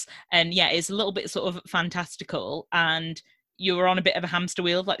Dallas. And yeah, it's a little bit sort of fantastical, and you were on a bit of a hamster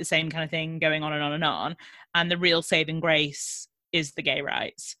wheel of like the same kind of thing going on and on and on. And the real saving grace is the gay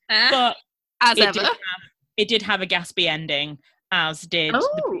rights. But as ever. It did have a gaspy ending, as did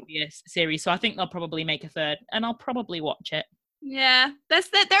the previous series. So I think they'll probably make a third, and I'll probably watch it. Yeah, there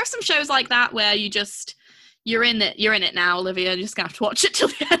are some shows like that where you're in it now, Olivia. You're just gonna have to watch it till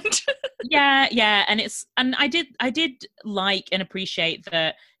the end. Yeah, and I did like and appreciate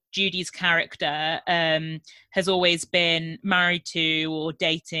that Judy's character has always been married to or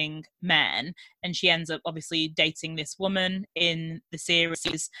dating men, and she ends up obviously dating this woman in the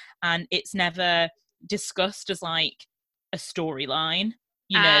series, and it's never discussed as like a storyline,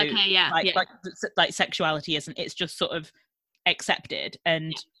 you know. Okay, yeah, like sexuality isn't, it's just sort of accepted,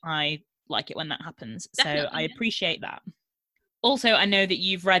 and I like it when that happens. Definitely, so I appreciate that. Also, I know that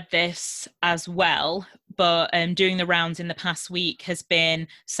you've read this as well, but doing the rounds in the past week has been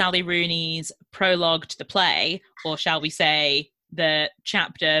Sally Rooney's prologue to the play, or shall we say the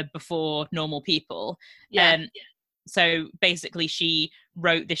chapter before Normal People. So basically she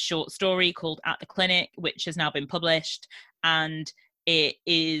wrote this short story called At the Clinic, which has now been published, and it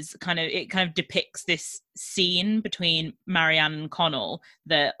kind of depicts this scene between Marianne and Connell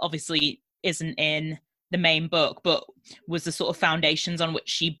that obviously isn't in the main book, but was the sort of foundations on which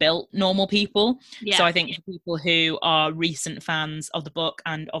she built Normal People. Yeah. So I think for people who are recent fans of the book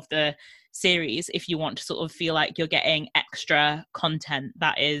and of the series, if you want to sort of feel like you're getting extra content,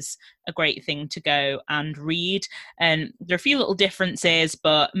 that is a great thing to go and read. And there are a few little differences,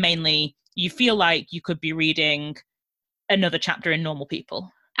 but mainly you feel like you could be reading another chapter in Normal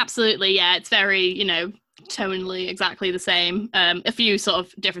People. Absolutely, yeah. It's very, tonally exactly the same. A few sort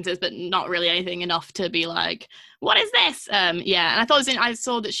of differences, but not really anything enough to be like, what is this? And I thought I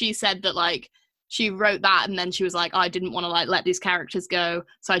saw that she said that like she wrote that and then she was like, I didn't want to like let these characters go,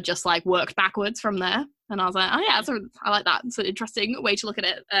 so I just like worked backwards from there. And I was like, oh yeah, I like that. It's an interesting way to look at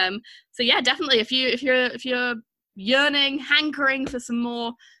it. So yeah, definitely if you're yearning, hankering for some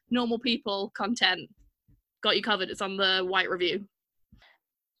more Normal People content, got you covered. It's on the White Review.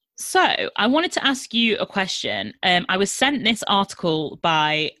 So I wanted to ask you a question. I was sent this article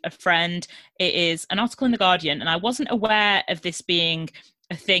by a friend. It is an article in The Guardian, and I wasn't aware of this being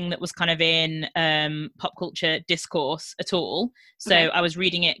a thing that was kind of in pop culture discourse at all. So okay. I was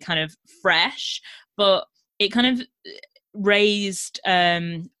reading it kind of fresh, but it kind of raised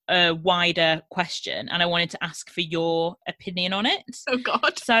a wider question, and I wanted to ask for your opinion on it. Oh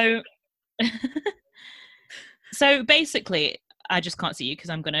God. So basically, I just can't see you because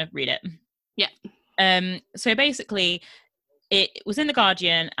I'm going to read it. Yeah. So basically, it was in The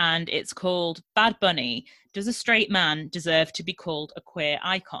Guardian, and it's called Bad Bunny. Does a straight man deserve to be called a queer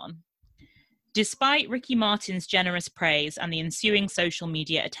icon? Despite Ricky Martin's generous praise and the ensuing social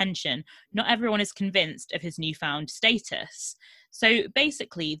media attention, not everyone is convinced of his newfound status. So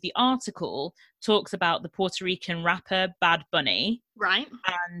basically, the article talks about the Puerto Rican rapper Bad Bunny. Right.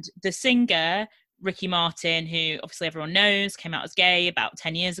 And the singer, Ricky Martin, who obviously everyone knows, came out as gay about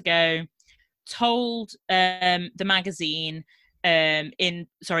 10 years ago, told the magazine in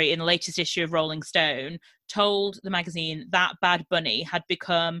the latest issue of Rolling Stone, told the magazine that Bad Bunny had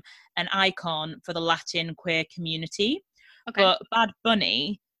become an icon for the Latin queer community. Okay. But Bad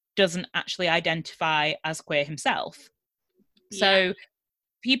Bunny doesn't actually identify as queer himself. Yeah. So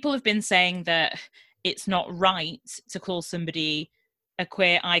people have been saying that it's not right to call somebody a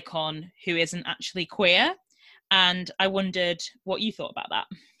queer icon who isn't actually queer. And I wondered what you thought about that.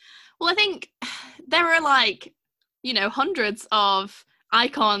 Well, I think there are like, you know, hundreds of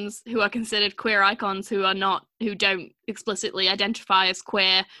icons who are considered queer icons who don't explicitly identify as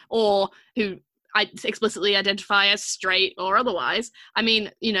queer, or who explicitly identify as straight or otherwise. I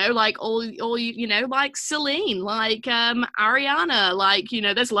mean, you know, like all you know, like Celine, like Ariana, like, you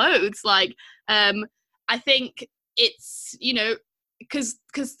know, there's loads. Like I think it's, you know, because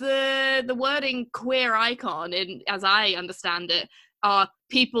the wording queer icon, in as I understand it, are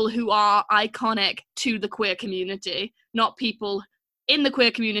people who are iconic to the queer community, not people in the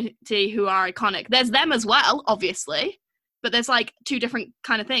queer community who are iconic. There's them as well, obviously, but there's like two different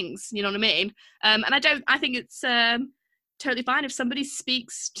kind of things, you know what I mean? And I think it's totally fine if somebody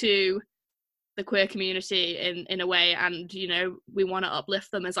speaks to the queer community in a way, and, you know, we want to uplift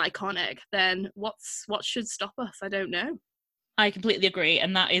them as iconic, then what should stop us? I don't know. I completely agree,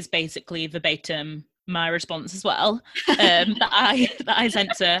 and that is basically verbatim my response as well, that I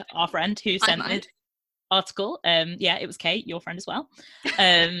sent to our friend who sent the article. Yeah, it was Kate, your friend as well.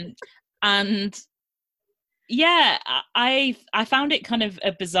 And yeah, I found it kind of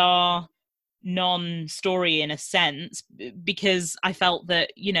a bizarre non-story in a sense, because I felt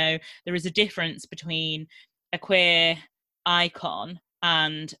that, you know, there is a difference between a queer icon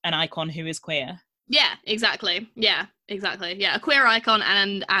and an icon who is queer. Yeah, exactly. Yeah, exactly. Yeah, a queer icon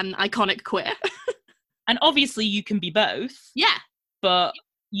and an iconic queer. And obviously you can be both. Yeah. But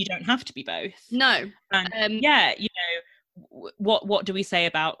you don't have to be both. No. And yeah, you know, what do we say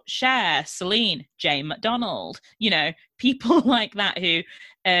about Cher, Celine, Jane McDonald? You know, people like that who,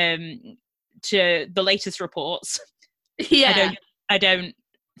 to the latest reports, yeah, I don't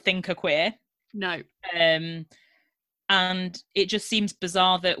think are queer. No. And it just seems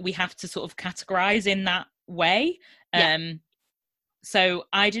bizarre that we have to sort of categorize in that way. Yeah. So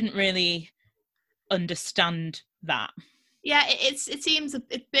I didn't really understand that. Yeah, it seems a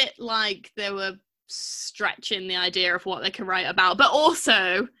bit like they were stretching the idea of what they can write about, but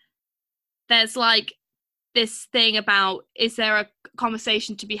also there's like this thing about, is there a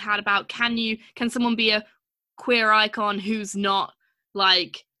conversation to be had about can someone be a queer icon who's not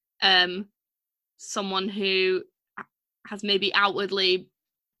like someone who has maybe outwardly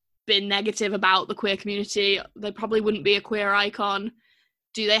been negative about the queer community? They probably wouldn't be a queer icon.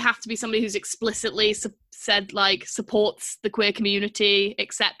 Do they have to be somebody who's explicitly said like supports the queer community,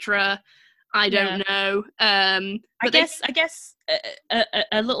 etc.? I don't know. I guess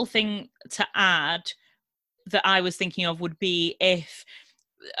a little thing to add that I was thinking of would be if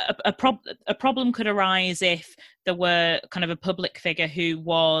a problem could arise if there were kind of a public figure who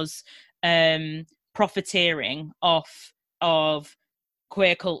was profiteering off of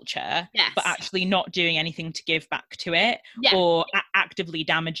queer culture, yes, but actually not doing anything to give back to it, yeah, or actively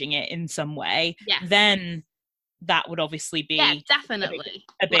damaging it in some way, yes, then that would obviously be definitely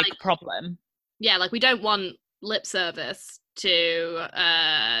a big like, problem. Yeah, like we don't want lip service to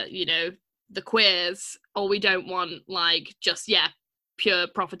you know, the queers, or we don't want like just pure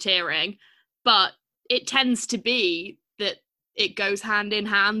profiteering, but it tends to be that it goes hand in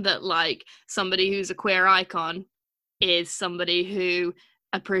hand, that like somebody who's a queer icon is somebody who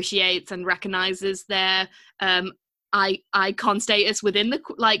appreciates and recognizes their icon status within the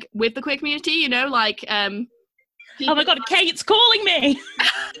with the queer community, you know, like oh my god, Kate's calling me.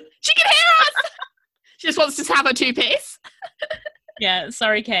 She can hear us. She just wants to have a two-piece. Yeah,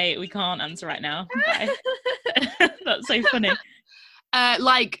 sorry Kate, we can't answer right now. Bye. That's so funny.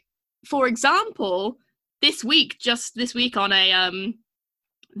 Like for example, this week on a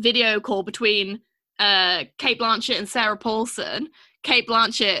video call between Cate Blanchett and Sarah Paulson, Cate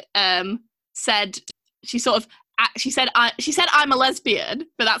Blanchett said I'm a lesbian,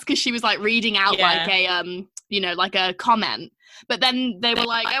 but that's because she was like reading out like a you know, like a comment. But then they were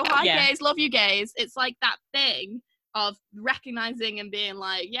like, oh hi gays, love you gays. It's like that thing of recognizing and being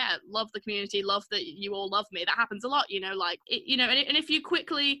like, yeah, love the community, love that you all love me. That happens a lot, you know, like it, you know, and if you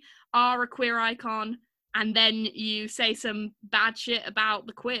quickly are a queer icon, and then you say some bad shit about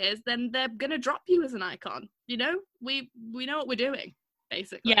the queers, then they're gonna drop you as an icon. You know, we know what we're doing,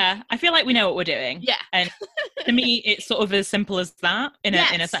 basically. Yeah, I feel like we know what we're doing. Yeah. And to me, it's sort of as simple as that in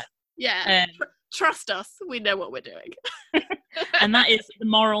a sense. Yeah. Trust us, we know what we're doing. And that is the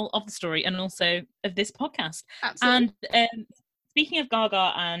moral of the story, and also of this podcast. Absolutely. And speaking of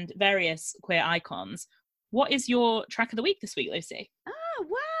Gaga and various queer icons, what is your track of the week this week, Lucy? Oh,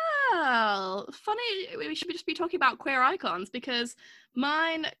 well, funny. We should just be talking about queer icons, because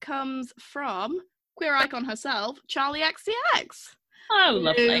mine comes from queer icon herself, Charlie XCX. Oh,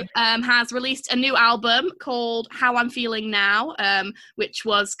 lovely. Who has released a new album called How I'm Feeling Now, which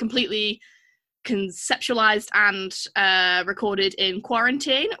was completely conceptualized and recorded in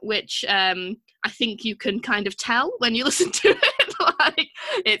quarantine, which I think you can kind of tell when you listen to it. Like,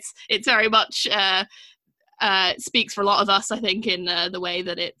 it's very much speaks for a lot of us, I think, in the way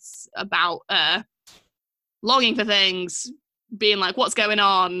that it's about longing for things, being like, what's going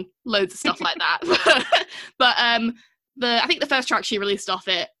on, loads of stuff like that. But I think the first track she released off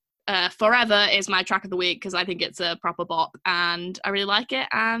it, Forever, is my track of the week, because I think it's a proper bop and I really like it,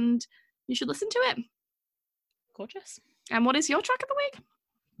 and you should listen to it. Gorgeous. And what is your track of the week?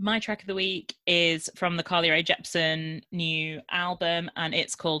 My track of the week is from the Carly Rae Jepsen new album, and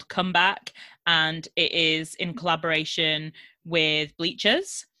it's called Comeback, and it is in collaboration with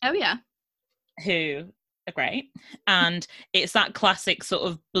Bleachers. Oh, yeah. Who are great. And it's that classic sort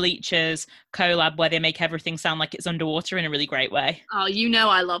of Bleachers collab where they make everything sound like it's underwater in a really great way. Oh, you know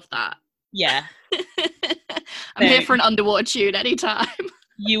I love that. Yeah. I'm here for an underwater tune anytime.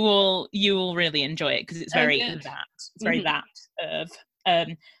 You will really enjoy it, because it's very that. It's very that of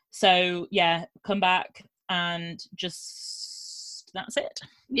so yeah, come back and just that's it.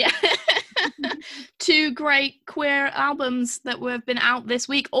 Yeah. 2 great queer albums that have been out this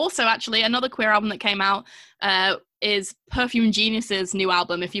week. Also, actually, another queer album that came out is Perfume Genius's new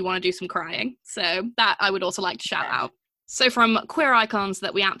album, If You Want to Do Some Crying. So that I would also like to shout out. So from queer icons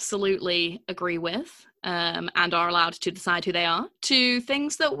that we absolutely agree with and are allowed to decide who they are, to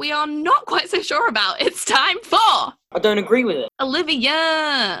things that we are not quite so sure about, it's time for... I don't agree with it.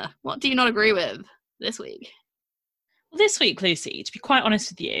 Olivia, what do you not agree with this week? Well, this week, Lucy, to be quite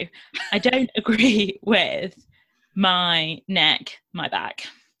honest with you, I don't agree with my neck, my back.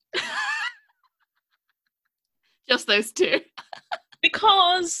 Just those 2.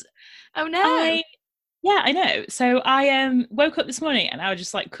 Because... Oh, no. Yeah, I know. So I woke up this morning and I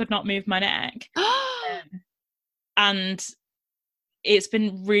just like could not move my neck. And it's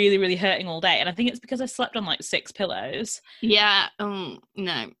been really, really hurting all day. And I think it's because I slept on like 6 pillows. Yeah.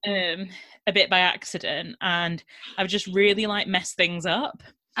 No. A bit by accident. And I've just really like messed things up.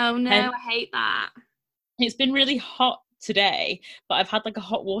 Oh no, I hate that. It's been really hot today, but I've had like a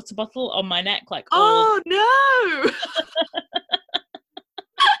hot water bottle on my neck like no.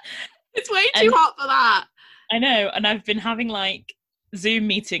 It's way too hot for that. I know, and I've been having like Zoom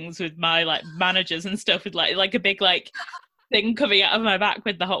meetings with my like managers and stuff with like a big like thing coming out of my back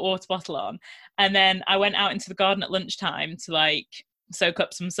with the hot water bottle on. And then I went out into the garden at lunchtime to like soak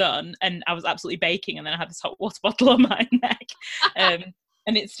up some sun, and I was absolutely baking, and then I had this hot water bottle on my neck.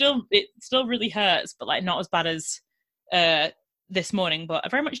 And it still really hurts, but like not as bad as this morning. But I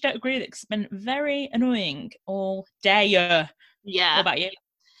very much don't agree with it, 'cause it's been very annoying all day. Yeah. What about you?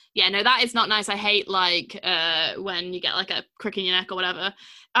 Yeah, no, that is not nice. I hate like when you get like a crick in your neck or whatever.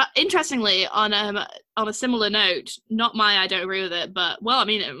 Interestingly, on a similar note, not I don't agree with it, but well, I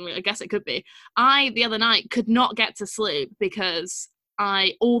mean, I guess it could be. I the other night could not get to sleep because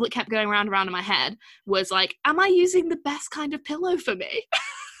all that kept going round and round in my head was like, am I using the best kind of pillow for me?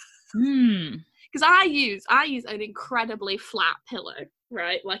 Because I use an incredibly flat pillow,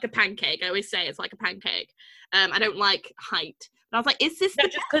 right? Like a pancake. I always say it's like a pancake. I don't like height. And I was like, is this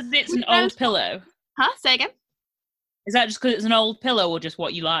just because it's an old pillow? Huh? Say again? Is that just because it's an old pillow, or just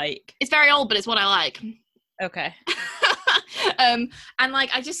what you like? It's very old, but it's what I like. Okay. And like,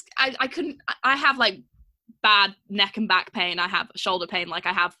 I couldn't, I have like bad neck and back pain. I have shoulder pain like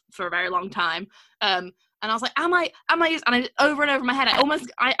I have for a very long time. And I was like, am I using, and I over and over in my head, I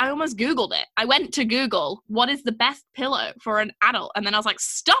almost Googled it. I went to Google, what is the best pillow for an adult? And then I was like,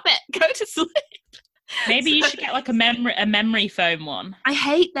 stop it, go to sleep. Maybe you should get like a memory foam one. I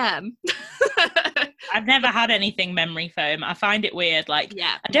hate them. I've never had anything memory foam. I find it weird. Like,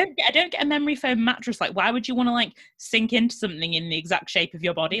 yeah, I don't get a memory foam mattress. Like, why would you want to like sink into something in the exact shape of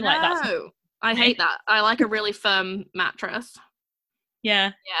your body? No, like that's. I hate that. I like a really firm mattress.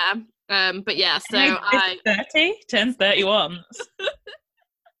 Yeah. Yeah. But yeah. So 30 turns 31.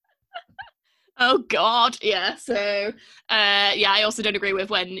 Oh God, yeah. So, I also don't agree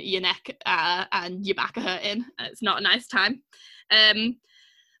with when your neck and your back are hurting. It's not a nice time.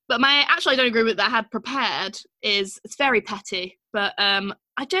 But I don't agree with that I had prepared it's very petty. But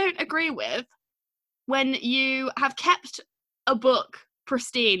I don't agree with when you have kept a book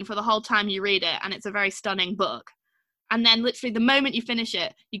pristine for the whole time you read it, and it's a very stunning book, and then literally the moment you finish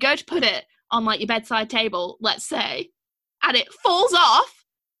it, you go to put it on like your bedside table, let's say, and it falls off,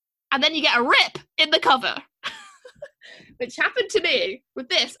 and then you get a rip in the cover. Which happened to me with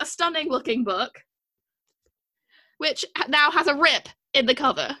this, a stunning looking book, which now has a rip in the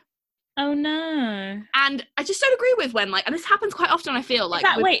cover. Oh no. And I just don't agree with when, like, and this happens quite often, I feel like.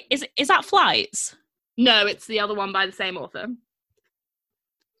 Is that Flights? No, it's the other one by the same author.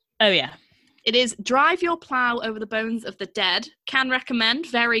 Oh yeah. It is Drive Your Plough Over the Bones of the Dead. Can recommend,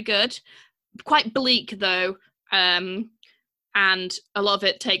 very good. Quite bleak though. And a lot of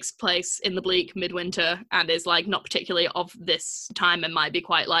it takes place in the bleak midwinter and is like not particularly of this time and might be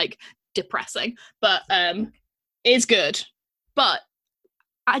quite like depressing, but is good. But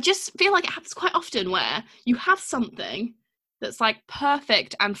I just feel like it happens quite often where you have something that's like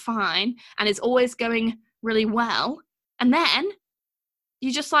perfect and fine and is always going really well, and then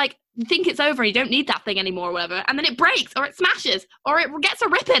you just like think it's over and you don't need that thing anymore or whatever, and then it breaks or it smashes or it gets a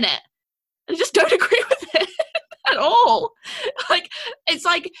rip in it. I just don't agree with it at all. Like, it's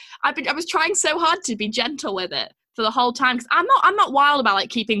like I was trying so hard to be gentle with it for the whole time, because I'm not wild about like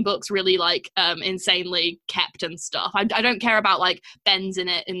keeping books really like insanely kept and stuff. I don't care about like bends in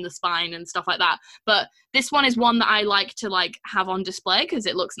the spine and stuff like that. But this one is one that I like to like have on display because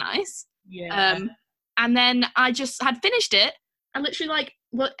it looks nice. Yeah. And then I just had finished it and literally like,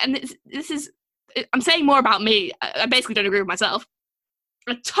 well, and this is, I'm saying more about me. I basically don't agree with myself.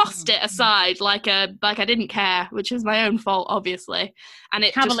 I tossed it aside like I didn't care, which is my own fault, obviously. And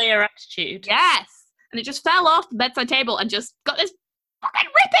it cavalier attitude. Yes. And it just fell off the bedside table and just got this fucking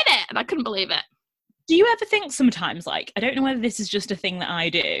rip in it. And I couldn't believe it. Do you ever think sometimes, like, I don't know whether this is just a thing that I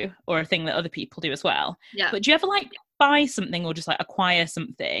do or a thing that other people do as well, but do you ever like buy something or just like acquire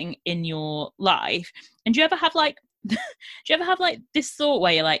something in your life? And do you ever have like this thought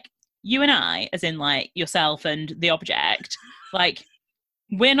where you're like, you and I, as in like yourself and the object, like,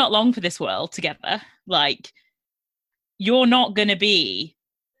 we're not long for this world together. Like, you're not going to be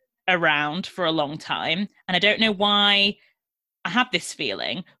around for a long time, and I don't know why I have this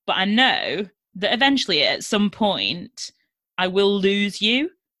feeling, but I know that eventually at some point I will lose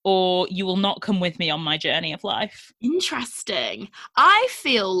you, or you will not come with me on my journey of life. Interesting. I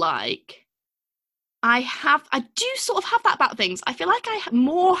feel like I do sort of have that about things. I feel like I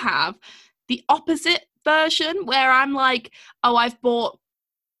more have the opposite version where I'm like, oh, I've bought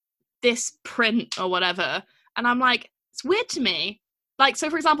this print or whatever, and I'm like, it's weird to me. Like,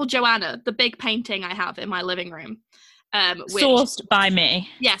 so for example, Joanna, the big painting I have in my living room. Sourced by me.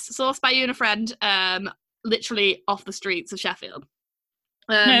 Yes, sourced by you and a friend, literally off the streets of Sheffield.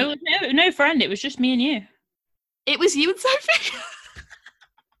 No friend, it was just me and you. It was you and Sophie?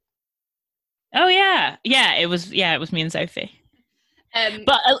 Oh, yeah. It was me and Sophie.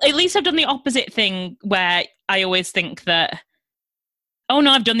 But at least I've done the opposite thing where I always think that, oh no,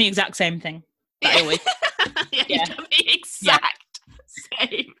 I've done the exact same thing. I always... You've done the exact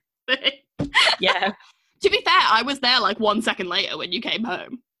same thing. Yeah. To be fair, I was there like 1 second later when you came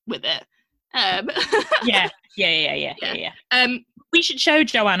home with it. Yeah. We should show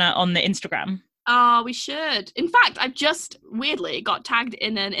Joanna on the Instagram. Oh, we should. In fact, I've just weirdly got tagged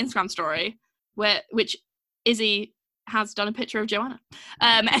in an Instagram story which Izzy has done a picture of Joanna.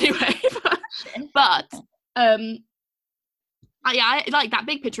 Anyway, but I like that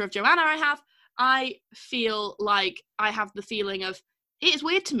big picture of Joanna I have. I feel like I have the feeling of, it is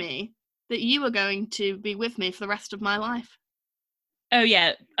weird to me that you are going to be with me for the rest of my life. Oh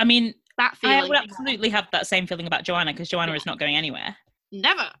yeah, I mean, that feeling. I would absolutely have that same feeling about Joanna, because Joanna is not going anywhere.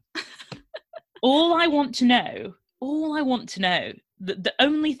 Never. All I want to know, the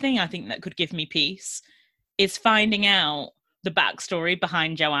only thing I think that could give me peace is finding out the backstory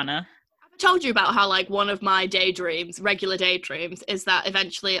behind Joanna. I've told you about how like one of my regular daydreams, is that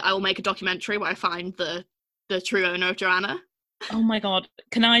eventually I will make a documentary where I find the true owner of Joanna. Oh my God.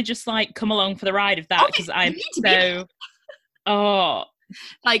 Can I just like come along for the ride of that? Because I'm so... Oh.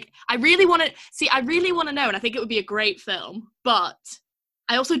 Like, I really want to know, and I think it would be a great film, but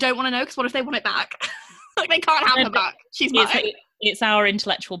I also don't want to know, because what if they want it back? Like, they can't have her back. She's mine. It's our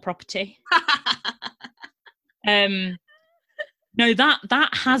intellectual property. No, that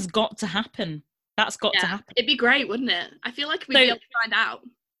has got to happen. That's got to happen. It'd be great, wouldn't it? I feel like we'd be able to find out.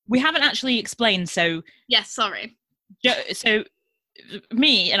 We haven't actually explained, so... Yes, sorry. So,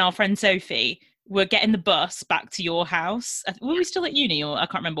 me and our friend Sophie, were getting the bus back to your house. Were we still at uni, or I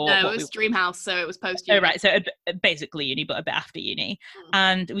can't remember? No, it was Dreamhouse, so it was post-uni. Oh, right. So basically uni, but a bit after uni.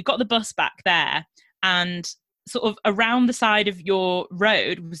 And we got the bus back there, and sort of around the side of your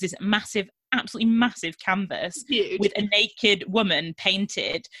road was this massive, absolutely massive canvas with a naked woman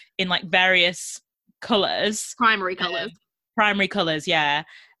painted in like various colours. Primary colours, yeah.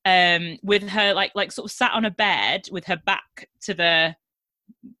 With her like sort of sat on a bed with her back to the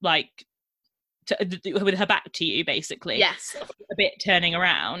with her back to you, basically. Yes. A bit turning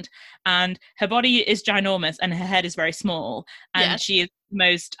around, and her body is ginormous and her head is very small, and she is the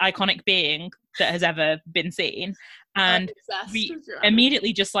most iconic being that has ever been seen. And we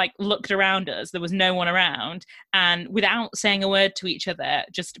immediately just like looked around us. There was no one around, and without saying a word to each other,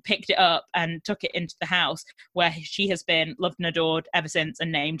 just picked it up and took it into the house, where she has been loved and adored ever since,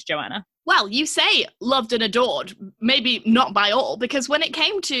 and named Joanna. Well, you say loved and adored, maybe not by all, because when it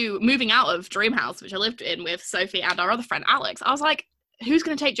came to moving out of Dreamhouse, which I lived in with Sophie and our other friend Alex, I was like, who's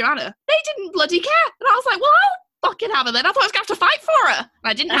going to take Joanna? They didn't bloody care. And I was like, well, I'll fucking have her then. I thought I was going to have to fight for her. And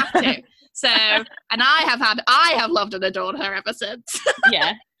I didn't have to. So, and I have loved and adored her ever since.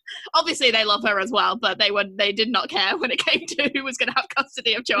 Yeah. Obviously they love her as well, but they did not care when it came to who was going to have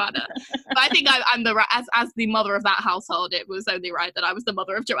custody of Joanna. But I think I'm as the mother of that household, it was only right that I was the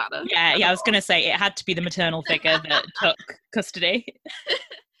mother of Joanna. Yeah, I was going to say it had to be the maternal figure that took custody.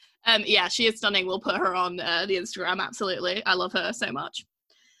 Yeah, she is stunning. We'll put her on the Instagram. Absolutely, I love her so much.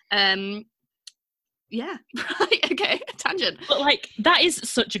 Yeah, right. Okay, tangent. But like that is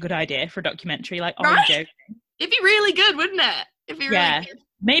such a good idea for a documentary. Like, right? It'd be really good, wouldn't it? It'd be really good.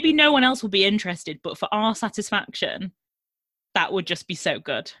 Maybe no one else will be interested, but for our satisfaction, that would just be so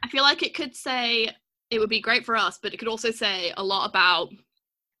good. I feel like it could say, it would be great for us, but it could also say a lot about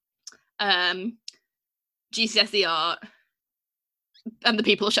GCSE art and the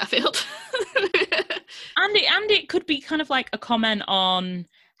people of Sheffield. and it could be kind of like a comment on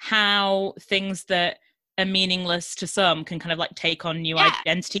how things that are meaningless to some can kind of like take on new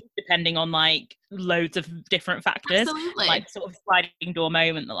identity depending on like loads of different factors. Absolutely. Like sort of sliding door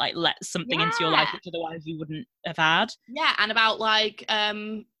moment that like lets something into your life which otherwise you wouldn't have had. Yeah, and about like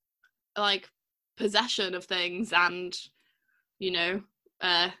possession of things and, you know,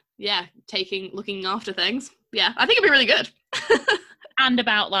 looking after things. Yeah, I think it'd be really good. And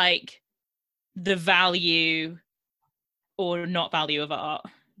about like the value or not value of art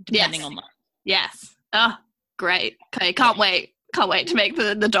depending on that. Yes. Oh, great. Okay, can't wait to make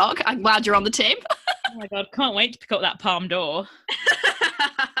the doc. I'm glad you're on the team. Oh my god, can't wait to pick up that palm door.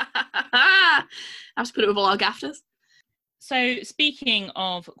 I have to put it with all our gaffers. So speaking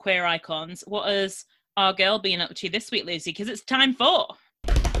of queer icons, what has our girl been up to this week, Lucy? Because it's time for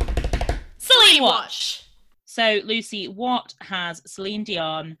Celine Watch. So Lucy, what has Celine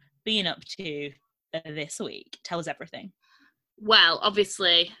Dion been up to this week? Tell us everything. Well,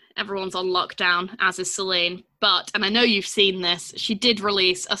 obviously, everyone's on lockdown, as is Celine, but, and I know you've seen this, she did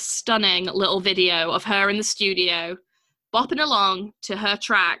release a stunning little video of her in the studio, bopping along to her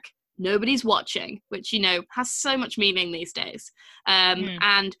track, Nobody's Watching, which, you know, has so much meaning these days.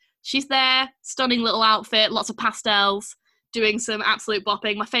 And she's there, stunning little outfit, lots of pastels, doing some absolute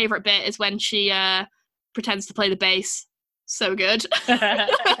bopping. My favourite bit is when she pretends to play the bass. So good.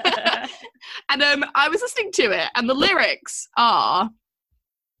 And I was listening to it, and the lyrics are,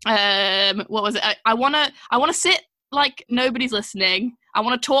 what was it? I wanna sit like nobody's listening. I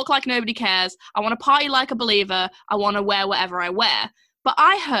want to talk like nobody cares. I want to party like a believer. I want to wear whatever I wear. But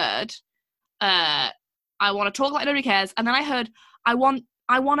I heard, I want to talk like nobody cares, and then I heard, I want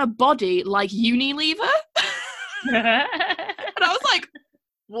a body like Unilever. And I was like,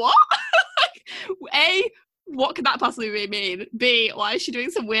 what? A, what could that possibly mean? B, why is she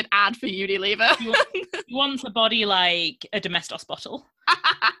doing some weird ad for Unilever? He wants a body like a Domestos bottle.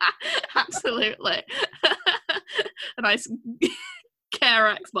 Absolutely. A nice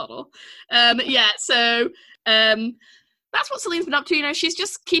Carex bottle. So that's what Celine's been up to. You know, she's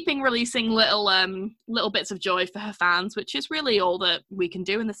just keeping releasing little bits of joy for her fans, which is really all that we can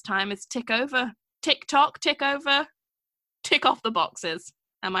do in this time, is tick off the boxes.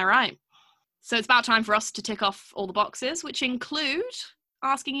 Am I right? So it's about time for us to tick off all the boxes, which include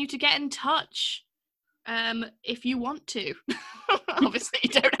asking you to get in touch if you want to. Obviously, you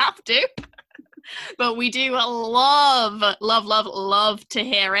don't have to. But we do love to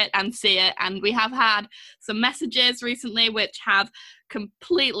hear it and see it. And we have had some messages recently which have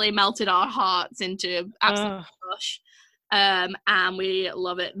completely melted our hearts into absolute crush. And we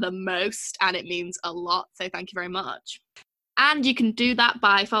love it the most, and it means a lot. So thank you very much. And you can do that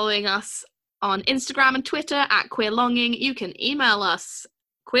by following us on Instagram and Twitter at Queer Longing. You can email us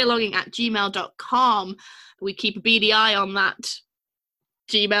queerlonging@gmail.com. We keep a beady eye on that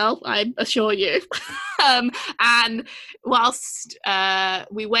Gmail, I assure you. And whilst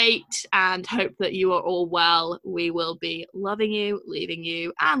we wait and hope that you are all well, we will be loving you, leaving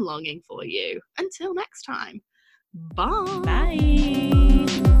you, and longing for you. Until next time. Bye. Bye.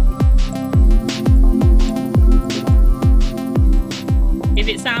 If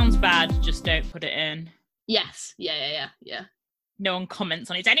it sounds bad, just don't put it in. Yes. Yeah. No one comments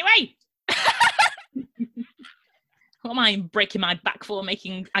on it anyway. What am I breaking my back for,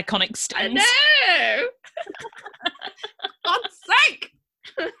 making iconic stings? I know. God's sake.